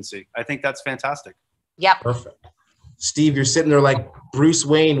emergency. I think that's fantastic. Yeah. Perfect. Steve, you're sitting there like Bruce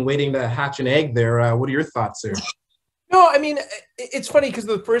Wayne waiting to hatch an egg there. What are your thoughts there? No, I mean, it's funny because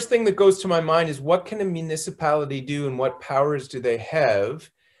the first thing that goes to my mind is what can a municipality do and what powers do they have?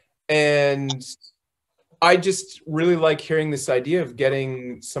 And I just really like hearing this idea of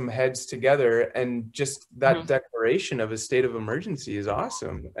getting some heads together, and just that declaration of a state of emergency is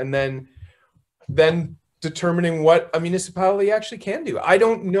awesome. And then determining what a municipality actually can do. I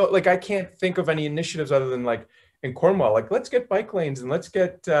don't know, like I can't think of any initiatives other than like in Cornwall, like let's get bike lanes and let's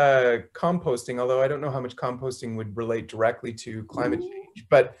get composting, although I don't know how much composting would relate directly to climate change.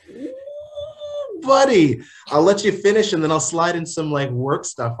 But buddy, I'll let you finish and then I'll slide in some like work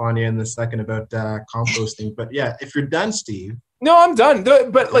stuff on you in a second about composting. But yeah, if you're done, Steve. No, I'm done.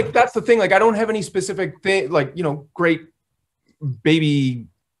 But like, that's the thing. Like, I don't have any specific thing, like, you know, great baby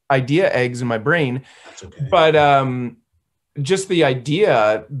idea eggs in my brain. That's okay. But just the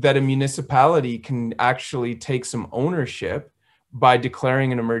idea that a municipality can actually take some ownership by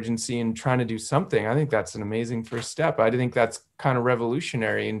declaring an emergency and trying to do something, I think that's an amazing first step. I think that's kind of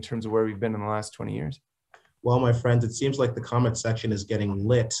revolutionary in terms of where we've been in the last 20 years. Well, my friends, it seems like the comment section is getting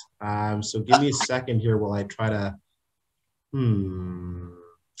lit. So give me a second here while I try to,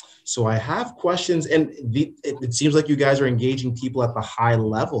 So I have questions, and it seems like you guys are engaging people at the high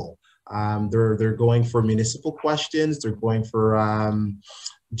level. They're going for municipal questions. They're going for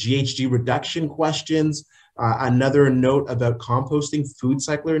GHG reduction questions. Another note about composting, food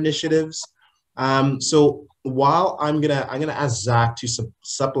cycler initiatives. So while I'm gonna ask Zach to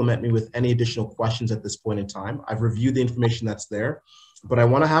supplement me with any additional questions at this point in time. I've reviewed the information that's there, but I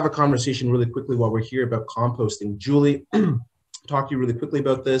want to have a conversation really quickly while we're here about composting. Julie, talk to you really quickly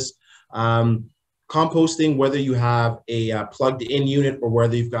about this. Composting, whether you have a plugged-in unit or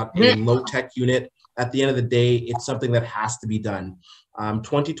whether you've got a low-tech unit, at the end of the day, it's something that has to be done.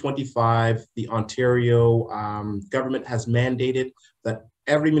 2025, the Ontario government has mandated that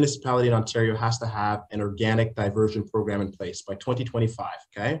every municipality in Ontario has to have an organic diversion program in place by 2025,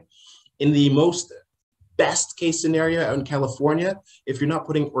 okay? In the most best case scenario out in California, if you're not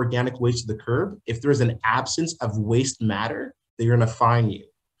putting organic waste to the curb, if there's an absence of waste matter, they're gonna fine you.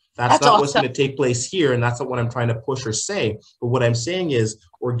 That's not awesome. What's going to take place here, and that's not what I'm trying to push or say. But what I'm saying is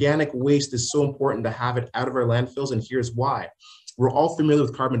organic waste is so important to have it out of our landfills, and here's why. We're all familiar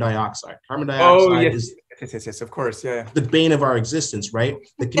with carbon dioxide. Carbon dioxide is yes, of course, yeah. The bane of our existence, right?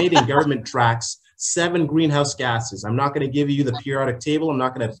 The Canadian government tracks 7 greenhouse gases. I'm not going to give you the periodic table. I'm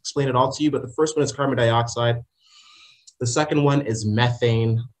not going to explain it all to you, but the first one is carbon dioxide. The second one is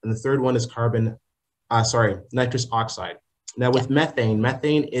methane. And the third one is nitrous oxide. Now with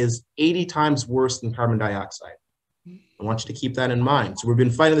methane is 80 times worse than carbon dioxide. I want you to keep that in mind. So we've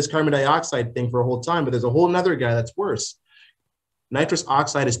been fighting this carbon dioxide thing for a whole time, but there's a whole nother guy that's worse. Nitrous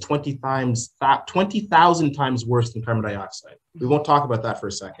oxide is 20,000 times worse than carbon dioxide. We won't talk about that for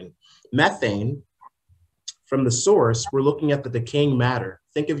a second. Methane, from the source, we're looking at the decaying matter.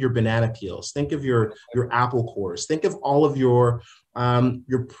 Think of your banana peels. Think of your apple cores. Think of all of your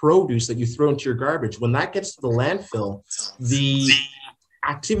produce that you throw into your garbage. When that gets to the landfill, the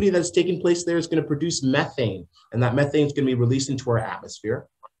activity that's taking place there is going to produce methane, and that methane is going to be released into our atmosphere.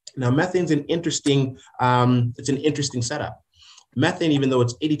 Now, methane's an interesting setup. Methane, even though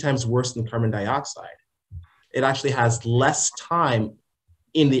it's 80 times worse than carbon dioxide, it actually has less time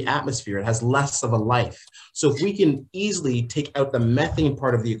in the atmosphere. It has less of a life. So if we can easily take out the methane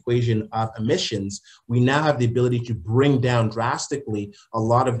part of the equation of emissions, we now have the ability to bring down drastically a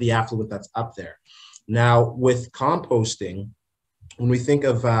lot of the effluent that's up there. Now, with composting, when we think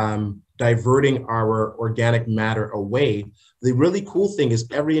of diverting our organic matter away, the really cool thing is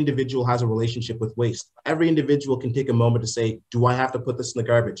every individual has a relationship with waste. Every individual can take a moment to say, do I have to put this in the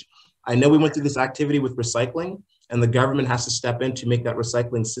garbage? I know we went through this activity with recycling, and the government has to step in to make that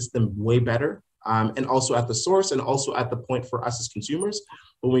recycling system way better, and also at the source and also at the point for us as consumers.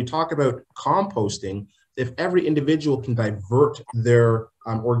 But when we talk about composting, if every individual can divert their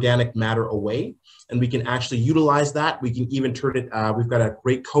organic matter away, and we can actually utilize that, we can even turn it, we've got a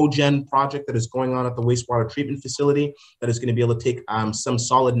great cogen project that is going on at the wastewater treatment facility that is going to be able to take some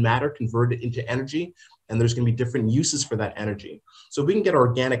solid matter, convert it into energy, and there's going to be different uses for that energy. So if we can get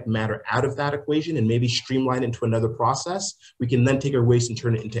organic matter out of that equation and maybe streamline into another process, we can then take our waste and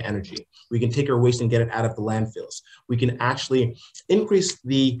turn it into energy. We can take our waste and get it out of the landfills. We can actually increase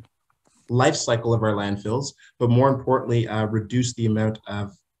the life cycle of our landfills, but more importantly, reduce the amount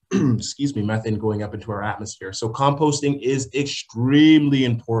of methane going up into our atmosphere. So composting is extremely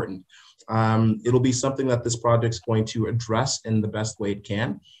important. It'll be something that this project's going to address in the best way it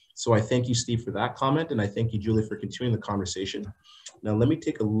can. So I thank you, Steve, for that comment, and I thank you, Julie, for continuing the conversation. Now, let me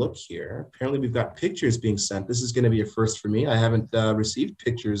take a look here. Apparently, we've got pictures being sent. This is going to be a first for me. I haven't received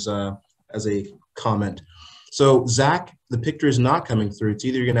pictures as a comment. So, Zach, the picture is not coming through. It's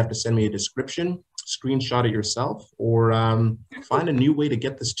either you're going to have to send me a description, screenshot it yourself, or find a new way to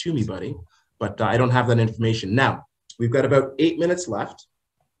get this to me, buddy. But I don't have that information. Now, we've got about 8 minutes left.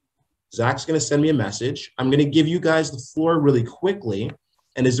 Zach's going to send me a message. I'm going to give you guys the floor really quickly.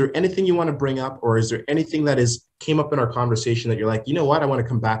 And is there anything you want to bring up, or is there anything that came up in our conversation that you're like, you know what, I want to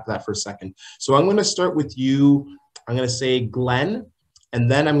come back to that for a second. So I'm going to start with you. I'm going to say Glenn,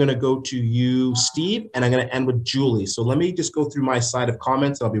 and then I'm going to go to you, Steve, and I'm going to end with Julie. So let me just go through my side of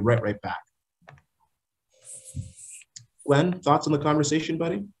comments. I'll be right back. Glenn, thoughts on the conversation,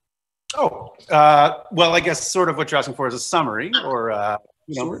 buddy? Oh, well, I guess sort of what you're asking for is a summary, or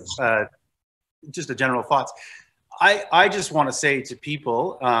just a general thoughts. I just want to say to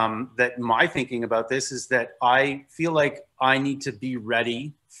people that my thinking about this is that I feel like I need to be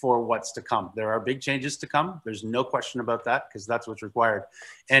ready for what's to come. There are big changes to come. There's no question about that, because that's what's required.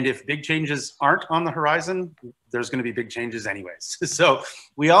 And if big changes aren't on the horizon, there's going to be big changes anyways. So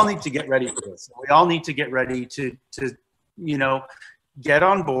we all need to get ready for this. We all need to get ready to get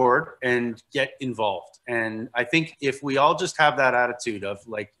on board and get involved. And I think if we all just have that attitude of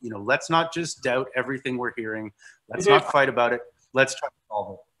like, let's not just doubt everything we're hearing. Let's not fight about it. Let's try to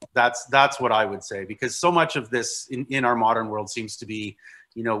solve it. That's what I would say, because so much of this in our modern world seems to be,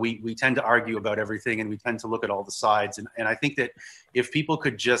 we tend to argue about everything, and we tend to look at all the sides. And I think that if people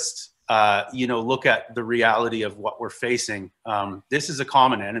could just, look at the reality of what we're facing, this is a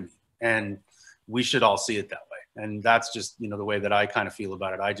common enemy, and we should all see it that way. And that's just, the way that I kind of feel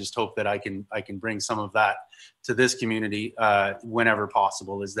about it. I just hope that I can bring some of that to this community whenever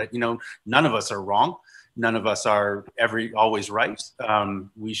possible, is that, none of us are wrong. None of us are always right.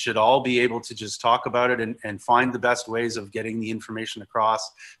 We should all be able to just talk about it and find the best ways of getting the information across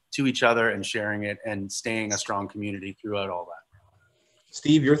to each other and sharing it and staying a strong community throughout all that.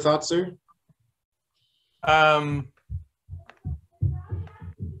 Steve, your thoughts, sir?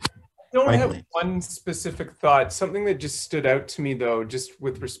 Don't have one specific thought. Something that just stood out to me, though, just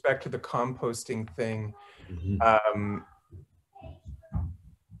with respect to the composting thing,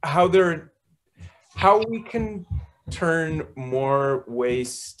 how we can turn more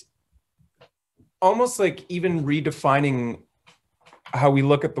waste, almost like even redefining how we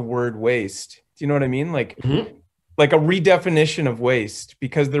look at the word waste. Do you know what I mean? Like, like a redefinition of waste,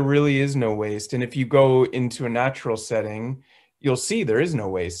 because there really is no waste. And if you go into a natural setting, you'll see there is no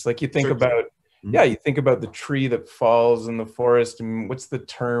waste. Like you think about, yeah, you think about the tree that falls in the forest, and what's the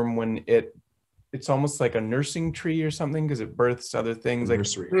term when it's almost like a nursing tree or something because it births other things.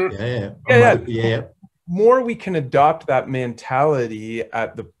 Nursery. Like yeah. More we can adopt that mentality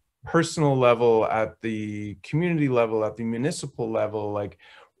at the personal level, at the community level, at the municipal level, like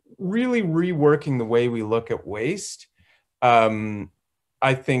really reworking the way we look at waste,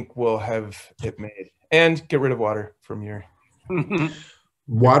 I think we'll have it made. And get rid of water from your...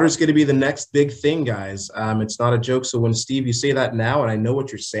 Water's going to be the next big thing, guys. It's not a joke. So when, Steve, you say that now, and I know what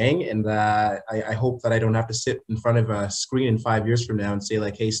you're saying, and I hope that I don't have to sit in front of a screen in 5 years from now and say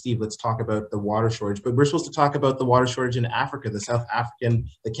like, hey, Steve, let's talk about the water shortage. But we're supposed to talk about the water shortage in Africa, the South African,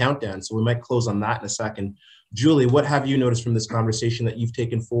 the countdown. So we might close on that in a second. Julie, what have you noticed from this conversation that you've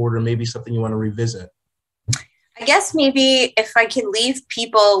taken forward, or maybe something you want to revisit? I guess maybe if I can leave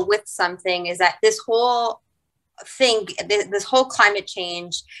people with something is that this whole thing, this whole climate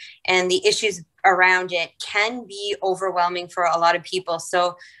change and the issues around it can be overwhelming for a lot of people.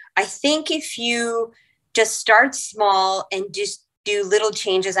 So I think if you just start small and just do little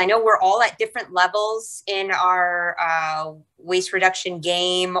changes, I know we're all at different levels in our waste reduction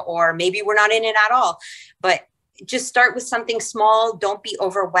game, or maybe we're not in it at all, but just start with something small. Don't be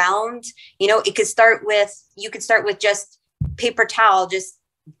overwhelmed. You know, you could start with just paper towel, just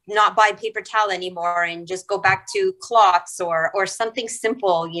not buy paper towel anymore and just go back to cloths or something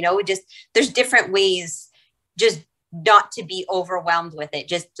simple, you know, just there's different ways just not to be overwhelmed with it.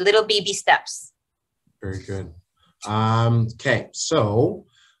 Just little baby steps. Very good. Okay, so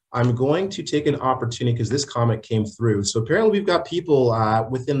I'm going to take an opportunity because this comment came through. So apparently we've got people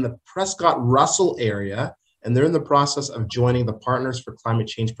within the Prescott-Russell area, and they're in the process of joining the Partners for Climate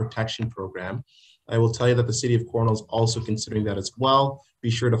Change Protection Program. I will tell you that the City of Cornwall is also considering that as well. Be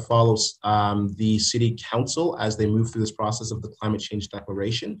sure to follow the City Council as they move through this process of the Climate Change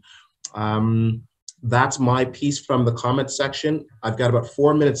Declaration. That's my piece from the comment section. I've got about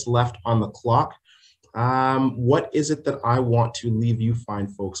 4 minutes left on the clock. What is it that I want to leave you fine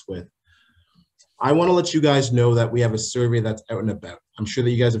folks with? I want to let you guys know that we have a survey that's out and about. I'm sure that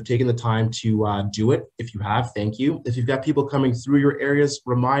you guys have taken the time to do it. If you have, thank you. If you've got people coming through your areas,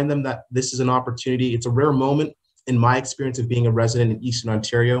 remind them that this is an opportunity. It's a rare moment in my experience of being a resident in Eastern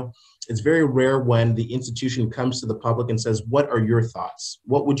Ontario. It's very rare when the institution comes to the public and says, what are your thoughts?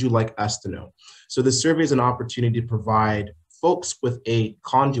 What would you like us to know? So this survey is an opportunity to provide folks with a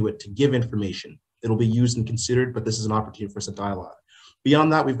conduit to give information. It'll be used and considered, but this is an opportunity for us to dialogue.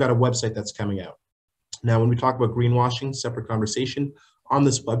 Beyond that, we've got a website that's coming out. Now, when we talk about greenwashing, separate conversation, on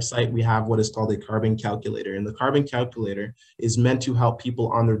this website, we have what is called a carbon calculator. And the carbon calculator is meant to help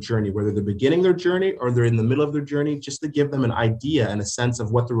people on their journey, whether they're beginning their journey or they're in the middle of their journey, just to give them an idea and a sense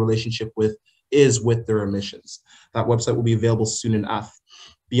of what the relationship is with their emissions. That website will be available soon enough.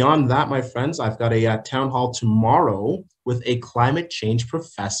 Beyond that, my friends, I've got a town hall tomorrow with a climate change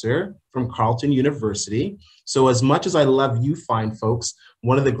professor from Carleton University. So as much as I love you fine folks,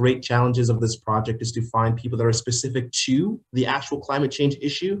 one of the great challenges of this project is to find people that are specific to the actual climate change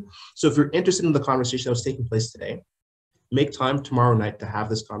issue. So if you're interested in the conversation that was taking place today, make time tomorrow night to have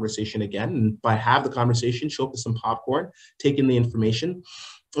this conversation again. And by have the conversation, show up with some popcorn, take in the information.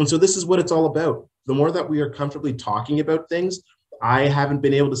 And so this is what it's all about. The more that we are comfortably talking about things, I haven't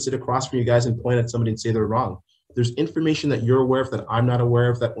been able to sit across from you guys and point at somebody and say they're wrong. There's information that you're aware of that I'm not aware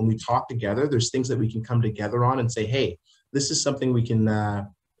of, that when we talk together, there's things that we can come together on and say, hey, this is something we can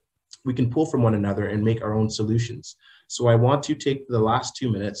pull from one another and make our own solutions. So I want to take the last 2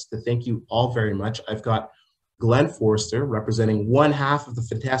 minutes to thank you all very much. I've got Glenn Forrester representing one half of the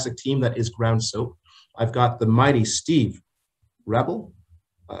fantastic team that is Ground Soap. I've got the mighty Steve Rebel.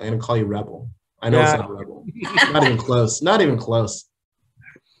 I'm going to call you Rebel. I know it's not Rebel. Not even close. Not even close.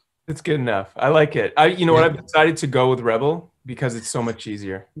 It's good enough. I like it. You know what? I've decided to go with Rebel because it's so much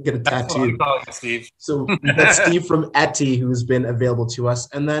easier. Get a tattoo. Steve. So that's Steve from Etty, who's been available to us.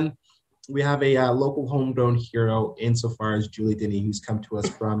 And then we have a local homegrown hero insofar as Julie Denny, who's come to us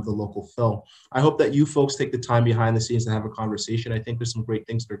from the local Phil. I hope that you folks take the time behind the scenes to have a conversation. I think there's some great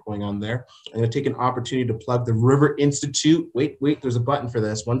things that are going on there. I'm going to take an opportunity to plug the River Institute. Wait, there's a button for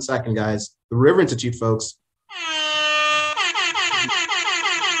this. 1 second, guys. The River Institute, folks.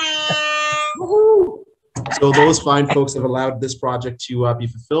 So those fine folks have allowed this project to be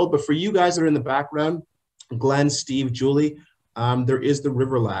fulfilled. But for you guys that are in the background, Glenn, Steve, Julie, there is the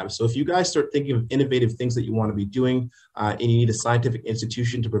River Lab. So if you guys start thinking of innovative things that you want to be doing, and you need a scientific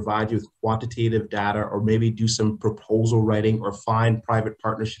institution to provide you with quantitative data, or maybe do some proposal writing or find private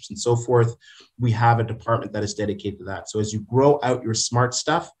partnerships and so forth, we have a department that is dedicated to that. So as you grow out your smart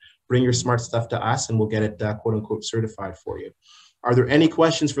stuff, bring your smart stuff to us and we'll get it quote unquote certified for you. Are there any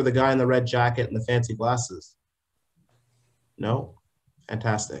questions for the guy in the red jacket and the fancy glasses? No?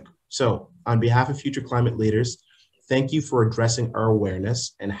 Fantastic. So on behalf of Future Climate Leaders, thank you for addressing our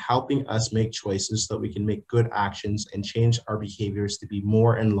awareness and helping us make choices so that we can make good actions and change our behaviors to be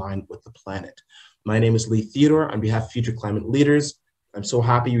more in line with the planet. My name is Lee Theodore on behalf of Future Climate Leaders. I'm so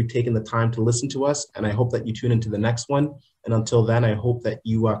happy you've taken the time to listen to us, and I hope that you tune into the next one. And until then, I hope that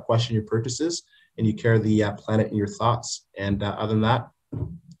you question your purchases and you carry the planet in your thoughts. And other than that,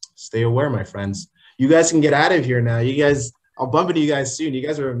 stay aware, my friends. You guys can get out of here now. You guys, I'll bump into you guys soon. You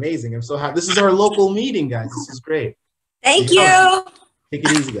guys are amazing. I'm so happy. This is our local meeting, guys. This is great. Thank you. Take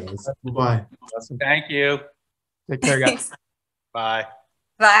it easy, guys. Bye-bye. Awesome. Thank you. Take care, guys. Bye.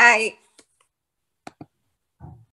 Bye.